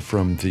Water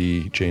from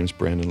the James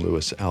Brandon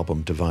Lewis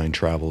album Divine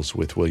Travels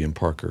with William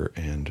Parker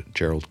and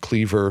Gerald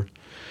Cleaver.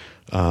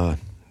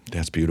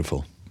 That's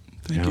beautiful.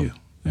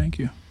 Thank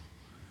you.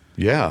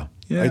 Yeah.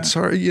 Yeah. It's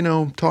hard,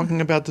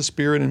 talking about the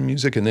spirit in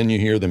music, and then you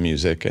hear the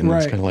music, and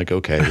it's kind of like,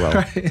 okay,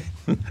 well,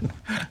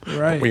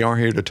 right. we are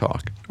here to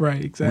talk.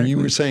 Right, exactly. You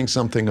were saying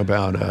something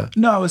about...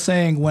 No, I was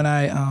saying when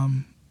I,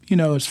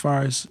 as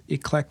far as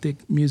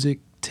eclectic music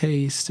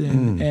taste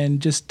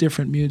and just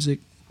different music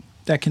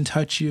that can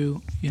touch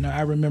you,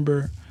 I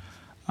remember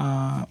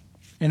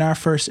in our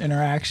first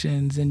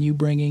interactions and you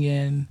bringing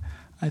in,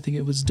 I think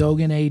it was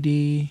Dogan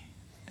A.D.,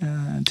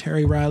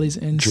 Terry Riley's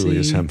NC.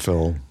 Julius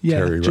Hemphill.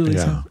 Terry,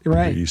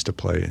 right. We used to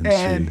play NC.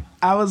 And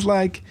I was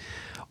like,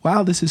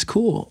 wow, this is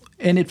cool.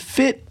 And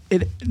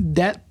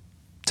that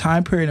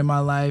time period in my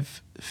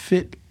life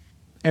fit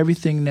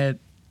everything that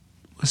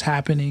was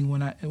happening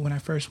when I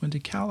first went to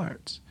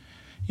CalArts.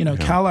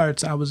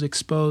 CalArts, I was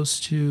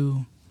exposed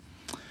to,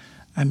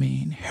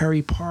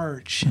 Harry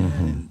Parch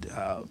and,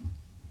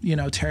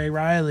 Terry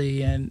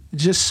Riley and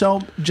just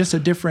a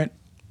different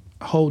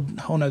whole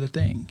nother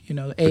thing,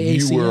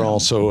 AACM. You were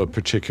also a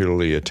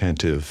particularly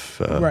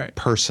attentive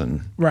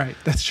person. Right,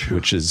 that's true.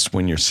 Which is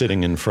when you're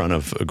sitting in front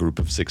of a group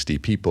of 60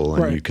 people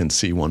and you can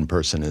see one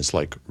person is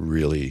like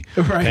really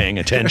paying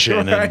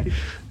attention. And,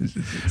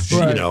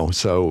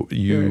 so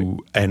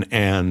you,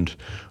 and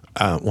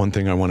one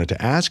thing I wanted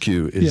to ask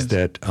you is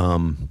that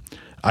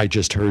I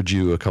just heard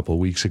you a couple of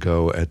weeks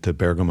ago at the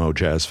Bergamo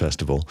Jazz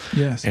Festival.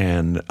 Yes.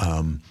 And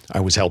I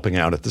was helping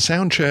out at the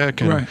sound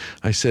check, and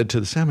I said to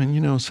the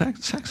soundman,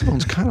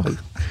 saxophone's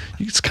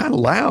it's kind of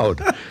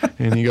loud.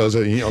 And he goes,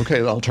 okay,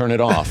 I'll turn it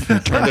off. He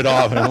turned it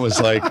off, and it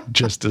was like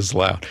just as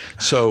loud.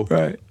 So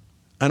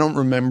I don't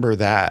remember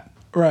that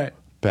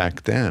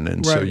back then.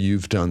 And so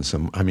you've done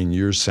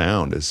your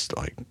sound is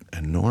like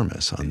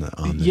enormous on the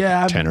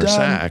tenor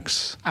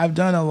sax. I've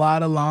done a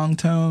lot of long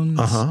tones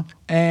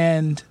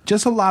and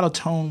just a lot of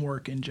tone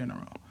work in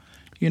general.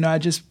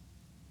 That's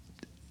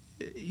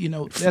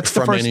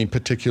from any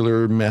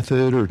particular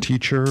method or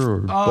teacher or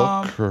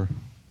book or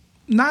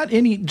not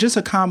any, just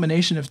a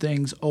combination of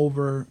things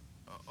over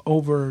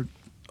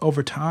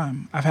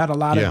time. I've had a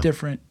lot of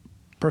different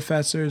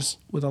professors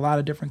with a lot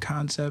of different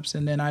concepts,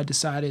 and then I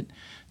decided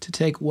to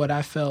take what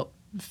I felt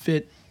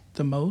fit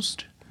the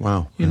most.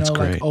 Wow, that's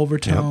great. Like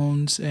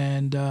overtones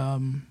and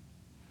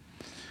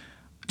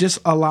just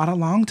a lot of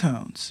long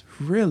tones,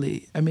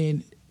 really.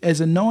 As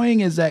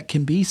annoying as that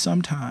can be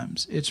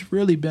sometimes, it's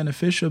really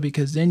beneficial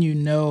because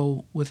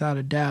then without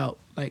a doubt,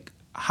 like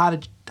how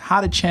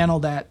to channel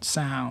that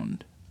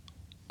sound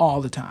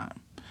all the time.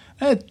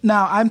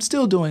 Now, I'm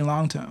still doing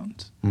long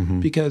tones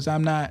because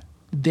I'm not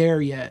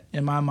there yet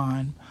in my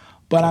mind,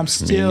 but I'm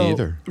still... Me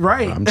neither.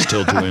 Right. I'm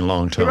still doing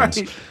long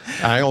tones.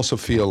 I also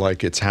feel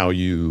like it's how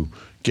you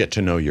get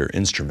to know your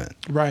instrument.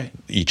 Right.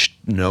 Each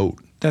note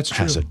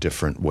has a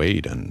different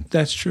weight and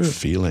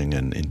feeling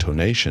and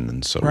intonation.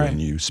 And so when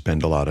you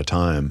spend a lot of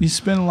time... You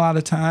spend a lot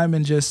of time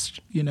and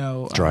just,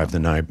 drive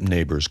the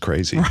neighbors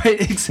crazy.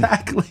 Right,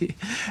 exactly.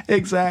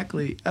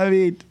 Exactly.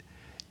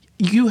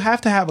 You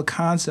have to have a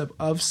concept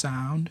of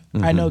sound.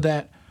 I know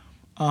that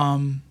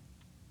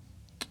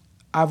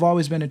I've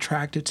always been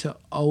attracted to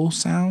O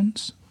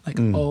sounds, like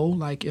O.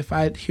 Like if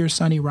I hear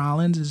Sonny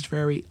Rollins, it's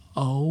very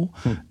O.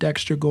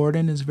 Dexter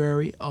Gordon is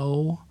very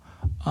O.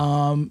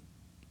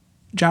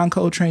 John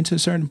Coltrane, to a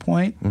certain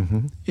point,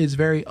 is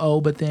very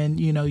O, but then,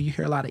 you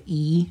hear a lot of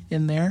E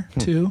in there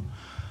too.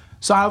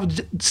 So I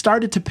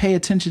started to pay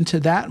attention to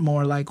that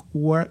more, like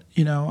what,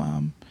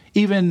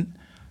 even...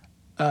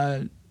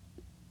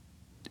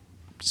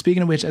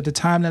 Speaking of which, at the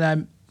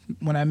time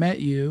when I met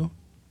you,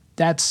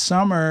 that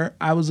summer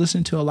I was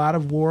listening to a lot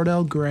of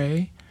Wardell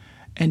Gray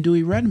and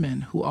Dewey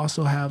Redman, who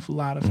also have a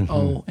lot of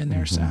O in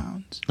their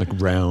sounds. Like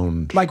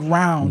round,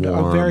 warm.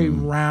 A very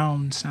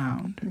round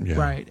sound,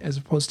 right, as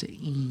opposed to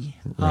E.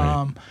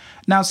 Right.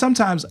 Now,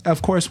 sometimes,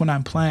 of course, when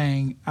I'm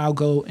playing, I'll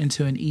go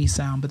into an E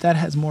sound, but that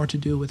has more to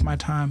do with my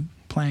time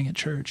playing at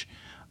church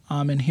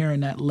and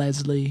hearing that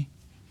Leslie.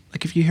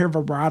 Like if you hear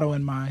vibrato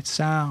in my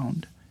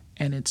sound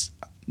and it's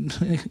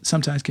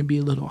sometimes can be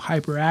a little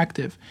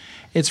hyperactive.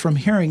 It's from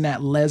hearing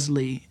that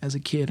Leslie as a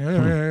kid, and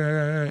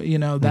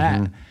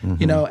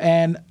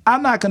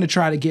I'm not going to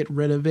try to get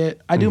rid of it.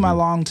 I do my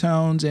long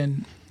tones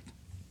and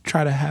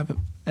try to have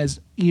as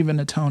even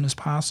a tone as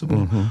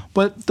possible.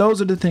 But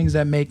those are the things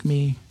that make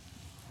me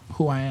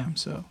who I am.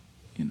 So,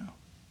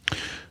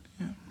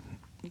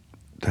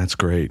 That's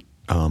great.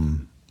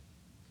 And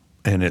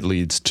it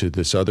leads to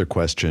this other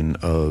question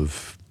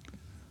of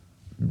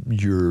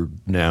you're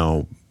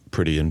now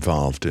pretty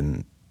involved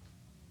in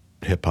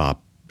hip-hop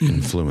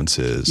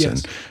influences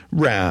and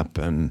rap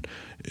and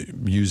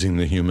using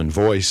the human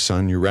voice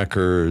on your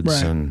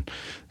records and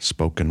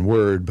spoken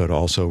word, but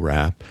also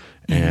rap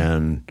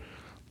and,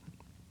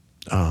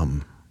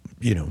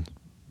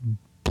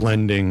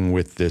 blending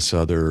with this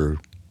other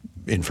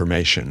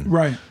information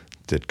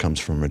that comes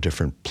from a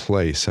different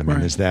place.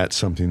 Is that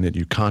something that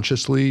you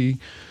consciously,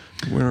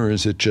 or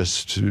is it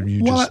just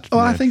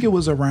I think it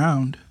was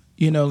around.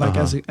 Like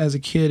as a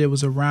kid, it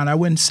was around. I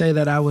wouldn't say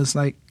that I was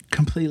like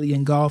completely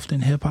engulfed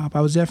in hip hop.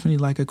 I was definitely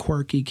like a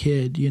quirky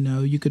kid.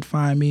 You could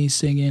find me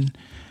singing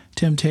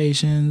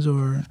Temptations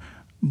or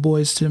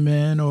Boys to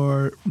Men,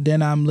 or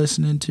then I'm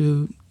listening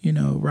to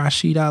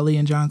Rashid Ali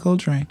and John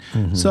Coltrane.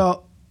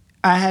 So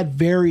I had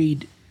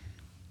varied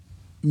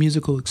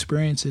musical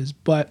experiences,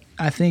 but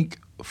I think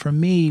for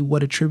me,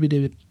 what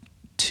attributed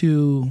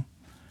to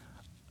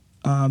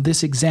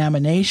this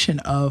examination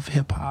of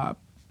hip hop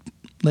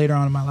later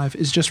on in my life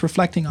is just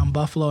reflecting on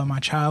Buffalo and my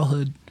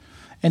childhood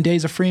and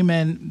Days of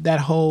Freeman. That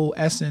whole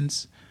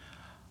essence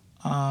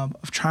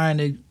of trying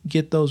to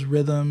get those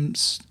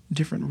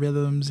different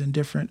rhythms and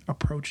different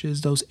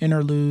approaches, those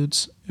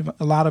interludes.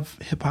 A lot of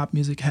hip hop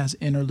music has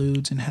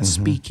interludes and has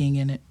speaking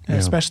in it,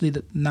 especially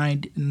the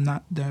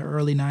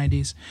early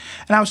 90s.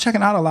 And I was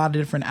checking out a lot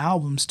of different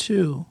albums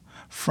too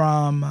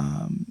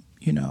from,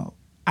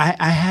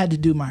 I had to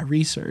do my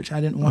research.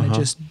 I didn't want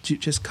to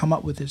just come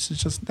up with this.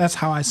 It's just, that's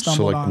how I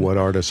stumbled on. So what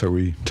artists are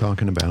we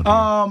talking about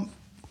here?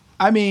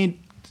 I mean,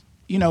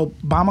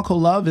 Bamako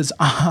Love is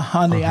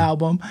on the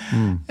album,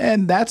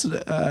 and that's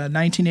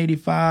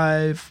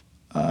 1985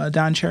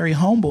 Don Cherry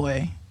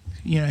Homeboy.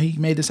 He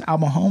made this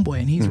album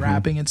Homeboy, and he's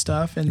rapping and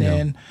stuff. And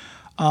then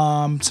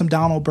some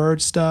Donald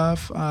Byrd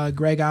stuff,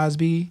 Greg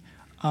Osby,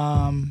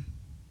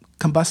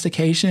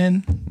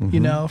 Combustication,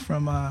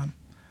 from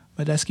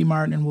Medeski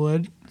Martin and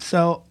Wood.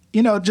 So,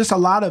 just a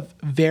lot of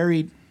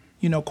varied,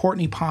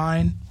 Courtney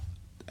Pine,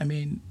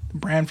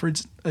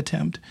 Branford's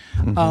attempt.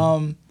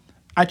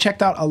 I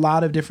checked out a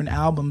lot of different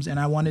albums, and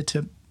I wanted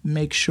to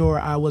make sure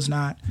I was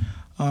not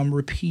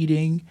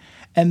repeating.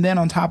 And then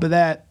on top of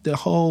that, the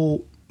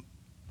whole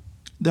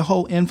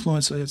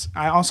influence is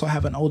I also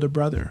have an older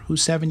brother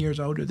who's 7 years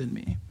older than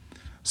me.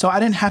 So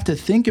I didn't have to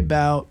think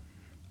about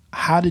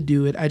how to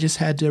do it. I just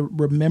had to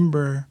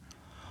remember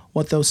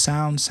what those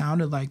sounds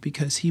sounded like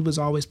because he was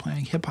always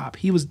playing hip hop.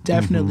 He was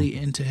definitely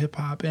into hip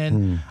hop.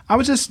 And I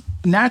was just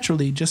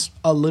naturally just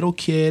a little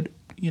kid,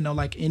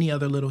 like any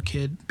other little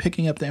kid,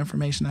 picking up the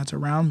information that's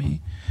around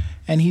me.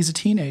 And he's a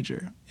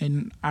teenager.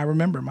 And I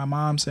remember my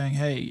mom saying,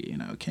 "Hey,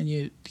 can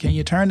you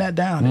turn that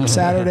down? It's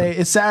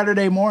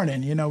Saturday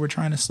morning, we're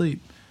trying to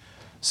sleep."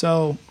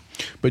 So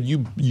But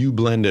you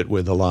blend it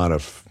with a lot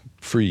of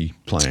free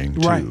playing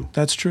too. Right,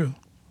 that's true.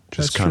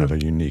 Just kind of a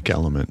unique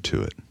element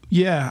to it.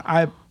 Yeah,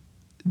 I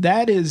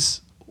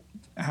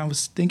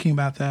was thinking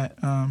about that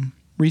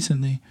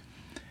recently.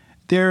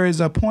 There is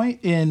a point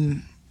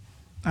in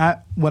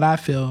what I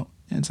feel,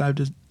 and so I've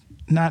just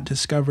not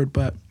discovered,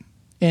 but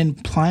in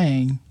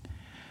playing,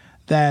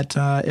 that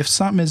if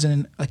something is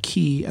in a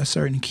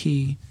certain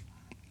key,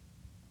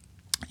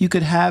 you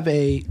could have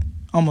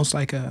almost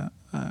like a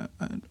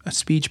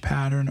speech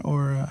pattern,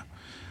 or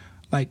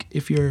like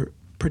if you're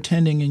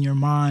pretending in your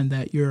mind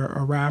that you're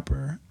a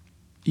rapper,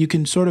 you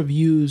can sort of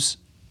use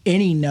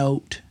any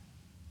note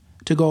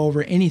to go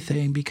over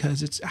anything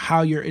because it's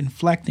how you're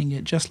inflecting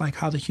it, just like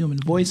how the human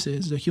voice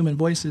is. The human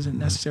voice isn't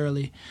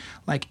necessarily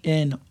like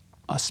in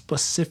a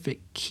specific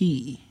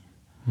key,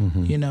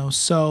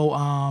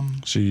 so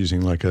you're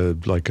using like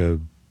a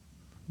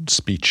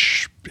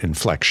speech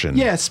inflection.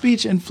 Yeah,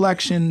 speech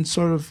inflection,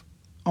 sort of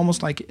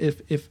almost like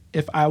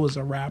if I was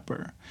a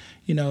rapper,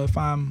 if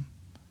I'm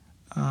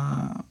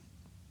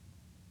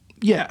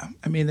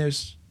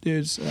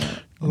there's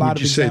a lot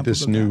of examples. Would you say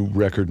this new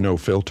record, No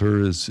Filter,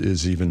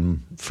 is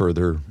even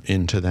further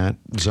into that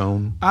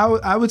zone?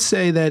 I would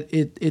say that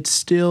it's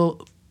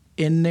still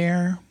in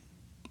there,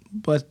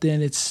 but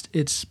then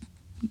it's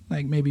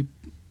like maybe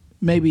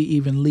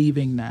even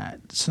leaving that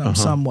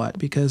somewhat,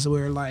 because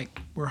we're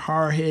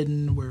hard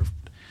hitting,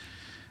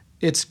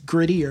 it's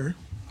grittier,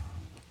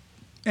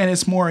 and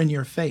it's more in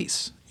your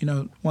face.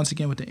 Once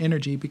again with the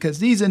energy, because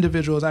these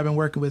individuals I've been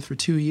working with for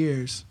 2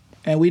 years,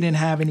 and we didn't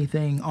have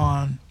anything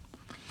on.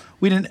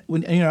 We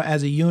didn't,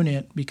 as a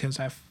unit, because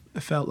I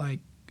felt like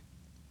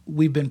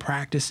we've been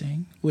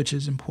practicing, which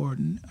is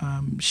important,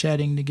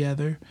 shedding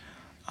together.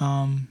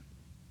 And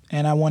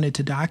I wanted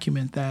to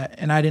document that.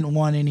 And I didn't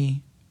want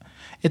any,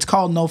 it's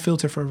called No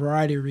Filter for a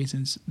variety of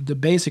reasons. The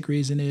basic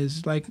reason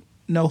is like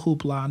no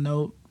hoopla,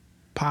 no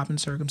pop and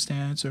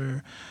circumstance,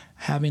 or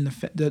having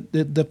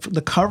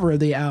the cover of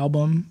the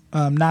album,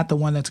 not the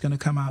one that's going to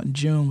come out in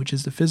June, which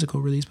is the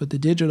physical release, but the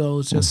digital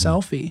is just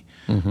selfie,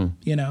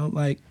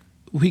 like,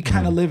 we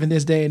kind of live in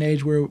this day and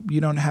age where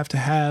you don't have to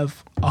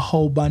have a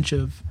whole bunch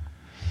of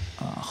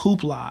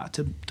hoopla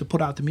to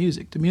put out the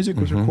music. The music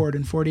was recorded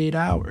in 48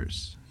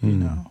 hours,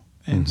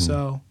 and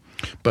so.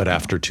 But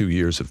after 2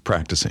 years of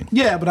practicing.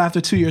 Yeah, but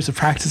after 2 years of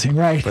practicing,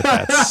 right. But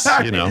that's,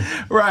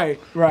 Right.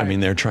 I mean,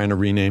 they're trying to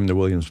rename the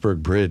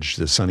Williamsburg Bridge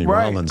the Sonny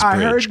Rollins Bridge. I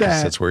heard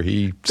that. That's where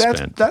he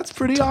spent. That's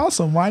pretty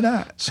awesome. Why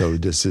not? So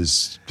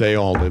they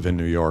all live in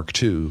New York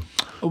too.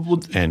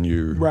 Well, and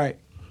you. Right.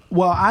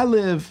 Well, I'm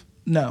the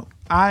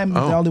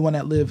only one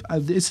that live. I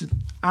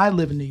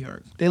live in New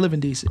York. They live in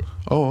D.C.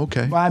 Oh,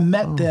 okay. Well, I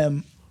met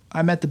them.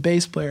 I met the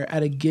bass player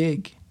at a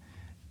gig,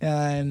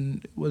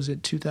 and was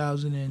it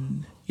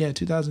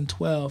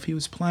 2012? He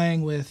was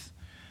playing with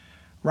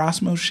Ross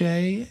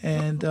Moshe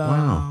and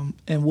Wow.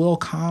 and Will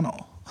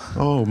Connell.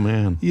 Oh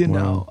man. You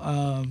Wow.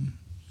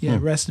 know,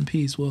 rest in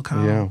peace, Will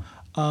Connell.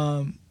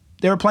 Yeah.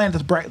 They were playing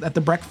at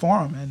the Breck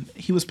Forum, and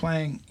he was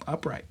playing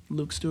upright,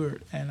 Luke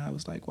Stewart, and I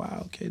was like,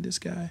 wow, okay, this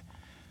guy.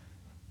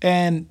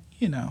 And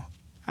you know,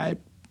 I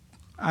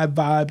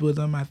vibed with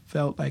him. I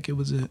felt like it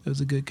was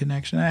a good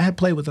connection. I had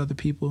played with other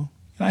people,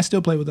 and I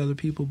still play with other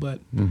people,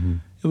 but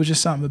it was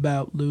just something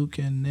about Luke.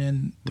 And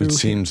then It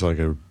seems like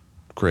a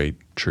great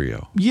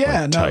trio.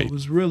 yeah, like no, tight. it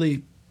was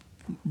really.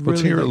 Let's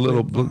hear a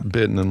little great.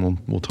 bit, and then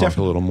we'll talk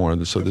Definitely. a little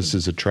more. So this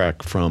is a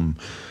track from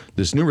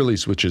this new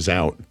release, which is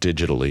out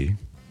digitally,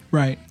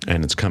 Right.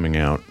 and it's coming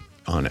out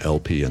on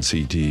LP and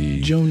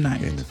CD June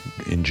 9th.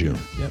 in June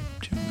Yep.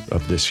 June.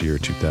 of this year,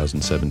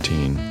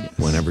 2017.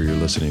 Whenever you're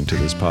listening to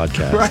this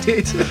podcast,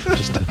 Right.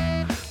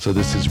 So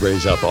this is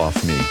Raise Up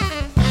Off Me.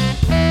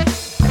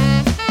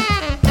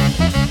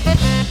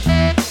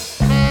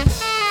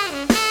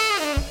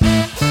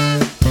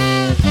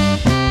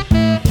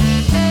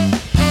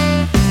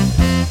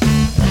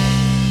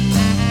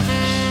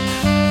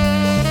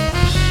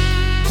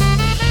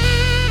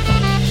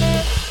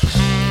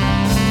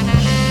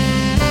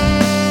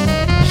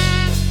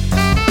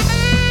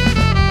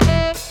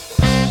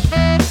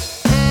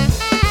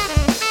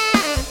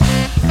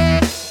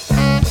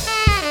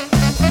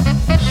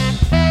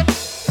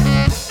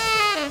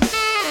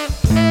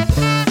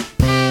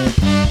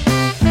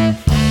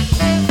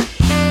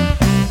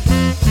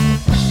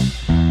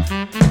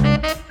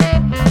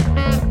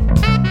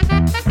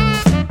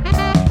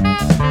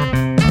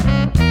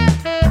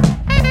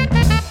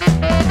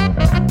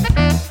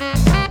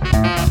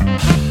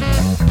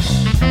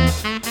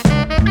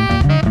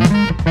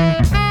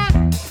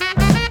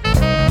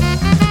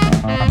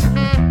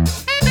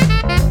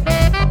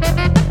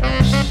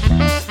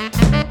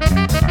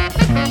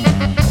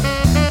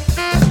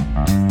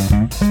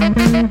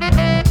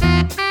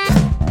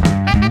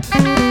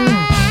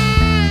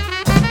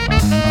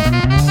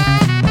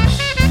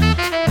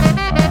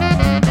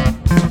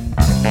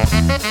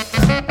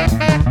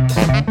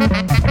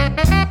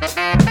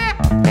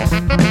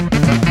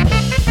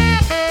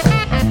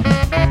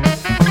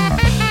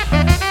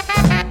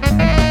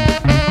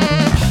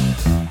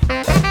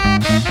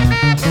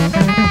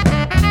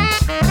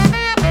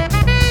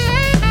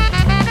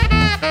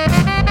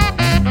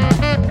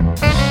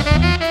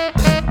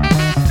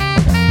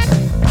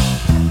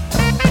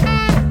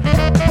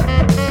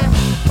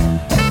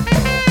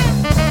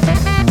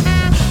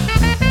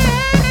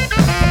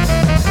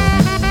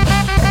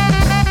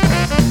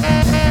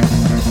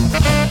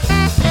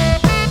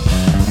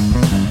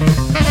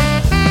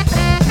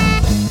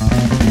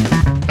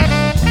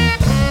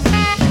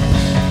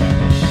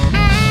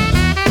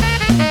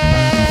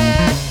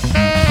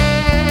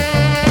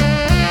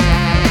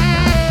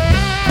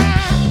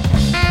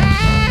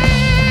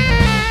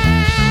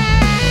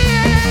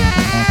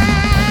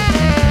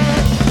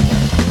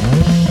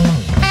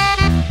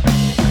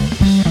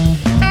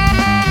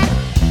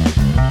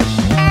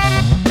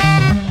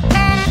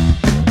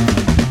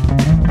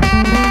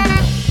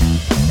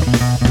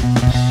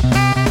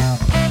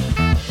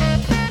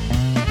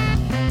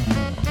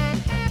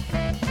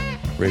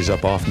 Raise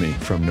Up Off Me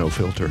from No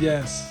Filter.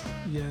 Yes,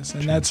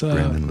 and that's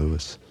Brandon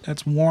Lewis.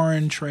 That's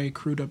Warren Trey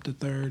Crudup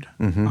III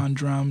on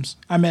drums.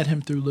 I met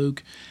him through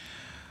Luke.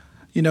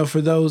 You know, for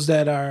those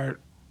that are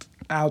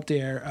out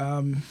there,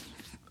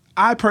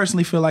 I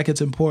personally feel like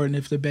it's important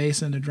if the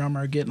bass and the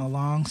drummer are getting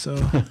along, so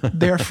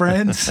they're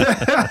friends.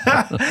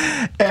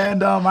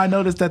 And I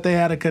noticed that they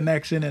had a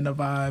connection and a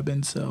vibe,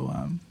 and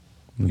so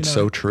It's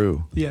so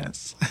true.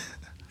 Yes.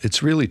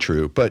 It's really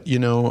true. But, you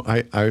know,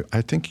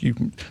 I think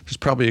there's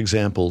probably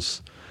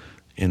examples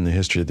in the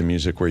history of the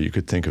music where you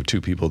could think of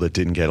two people that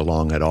didn't get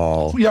along at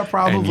all. Yeah,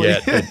 probably.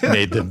 And yet it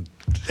made the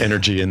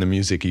energy in the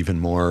music even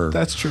more.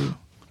 That's true.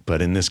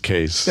 But in this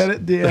case.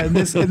 In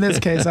this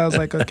case, I was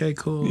like, okay,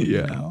 cool.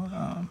 Yeah. You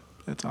know,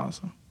 that's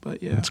awesome.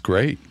 But yeah. That's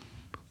great.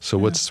 So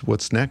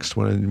what's next?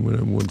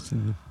 What's,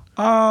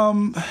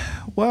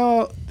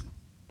 well,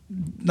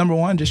 number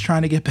one, just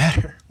trying to get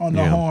better on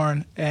the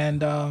horn.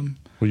 And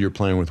well, you're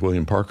playing with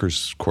William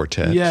Parker's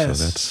quartet, yes,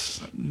 so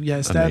that's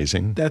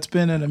amazing. That's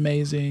been an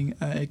amazing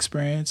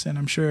experience, and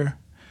I'm sure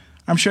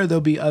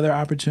there'll be other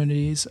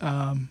opportunities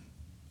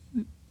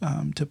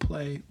to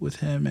play with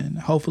him and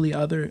hopefully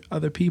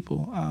other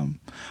people.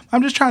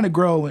 I'm just trying to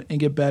grow and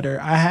get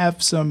better. I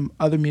have some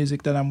other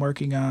music that I'm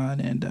working on,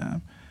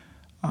 and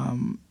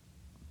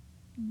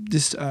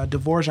this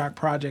Dvorak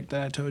project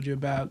that I told you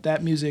about.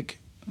 That music,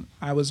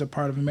 I was a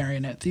part of a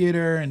marionette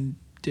theater and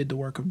did the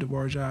work of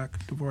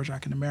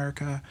Dvorak in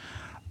America.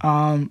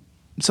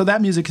 So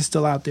that music is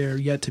still out there,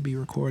 yet to be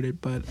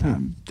recorded, but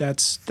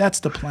that's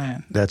the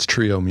plan. That's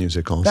trio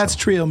music also. That's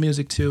trio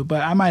music too,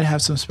 but I might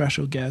have some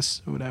special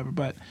guests or whatever,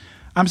 but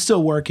I'm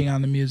still working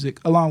on the music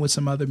along with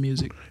some other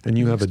music. And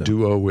you have a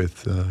duo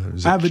with...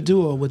 I have a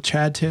duo with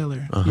Chad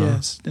Taylor,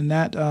 yes. And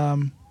that,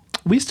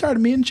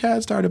 me and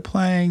Chad started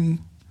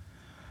playing,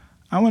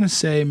 I want to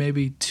say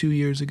maybe 2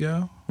 years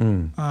ago.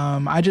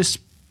 I just...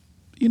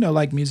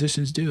 like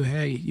musicians do.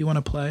 Hey, you want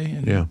to play?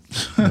 And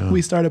Yeah.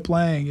 we started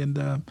playing, and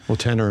well,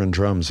 tenor and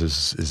drums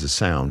is a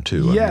sound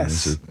too.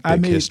 yes, it's a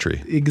big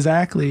history.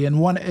 Exactly.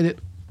 And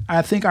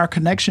I think our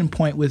connection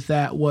point with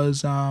that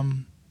was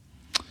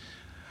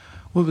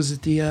what was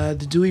it? The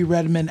Dewey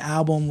Redman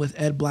album with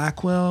Ed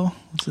Blackwell.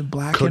 Was it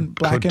Black and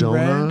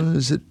Red?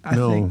 Is it? I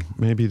No, think.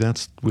 Maybe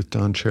that's with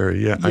Don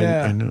Cherry. Yeah,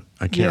 Yeah. I know.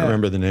 I can't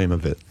remember the name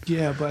of it.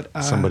 Yeah, but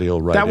Somebody will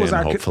write in,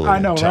 hopefully. I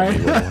know, and tell right?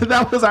 me what one.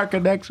 That was our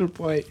connection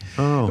point.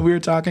 Oh. And we were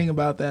talking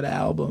about that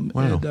album,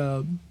 Wow.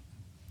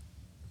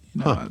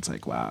 and it's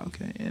like, wow,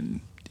 okay, and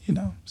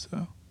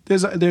so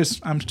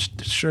there's I'm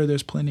sure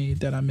there's plenty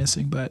that I'm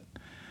missing, but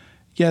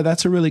yeah,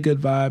 that's a really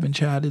good vibe, and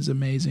Chad is an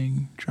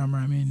amazing drummer.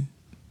 I mean,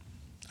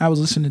 I was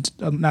listening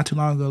to, not too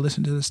long ago,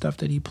 listening to the stuff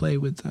that he played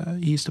with.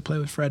 He used to play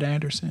with Fred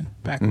Anderson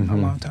back a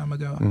long time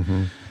ago.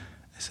 Mm-hmm.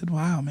 I said,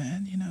 wow,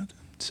 man,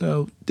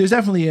 So there's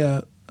definitely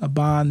a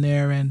bond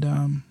there,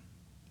 and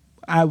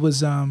I was,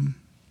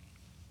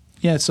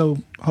 so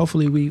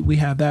hopefully we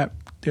have that.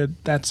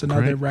 That's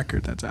another Great.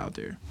 record that's out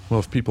there. Well,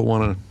 if people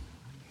want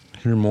to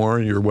hear more,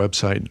 your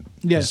website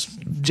Yes, is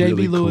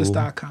really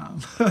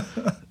jblewis.com. cool.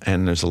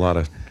 And there's a lot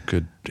of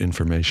good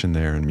information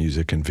there, and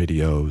music and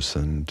videos,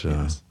 and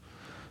Yes.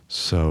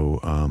 so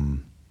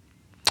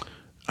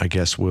I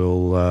guess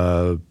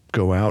we'll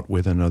go out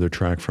with another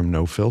track from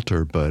No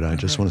Filter, but I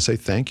just want to say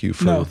thank you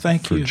for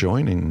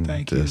joining this.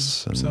 Thank you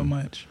so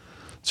much.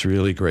 It's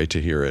really great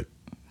to hear it.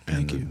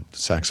 Thank and you. The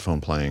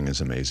saxophone playing is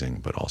amazing,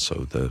 but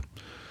also the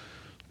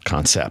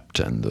concept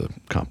and the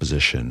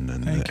composition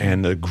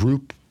and the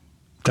group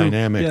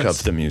dynamic yes.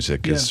 of the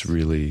music Yes. is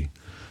really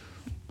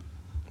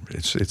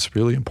it's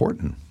really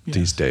important Yes.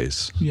 these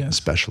days, Yes.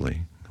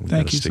 especially. We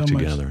Thank gotta you stick so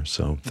much. together.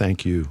 So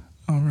thank you.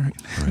 All right.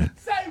 All right.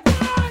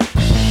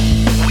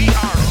 We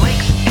are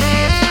Lakes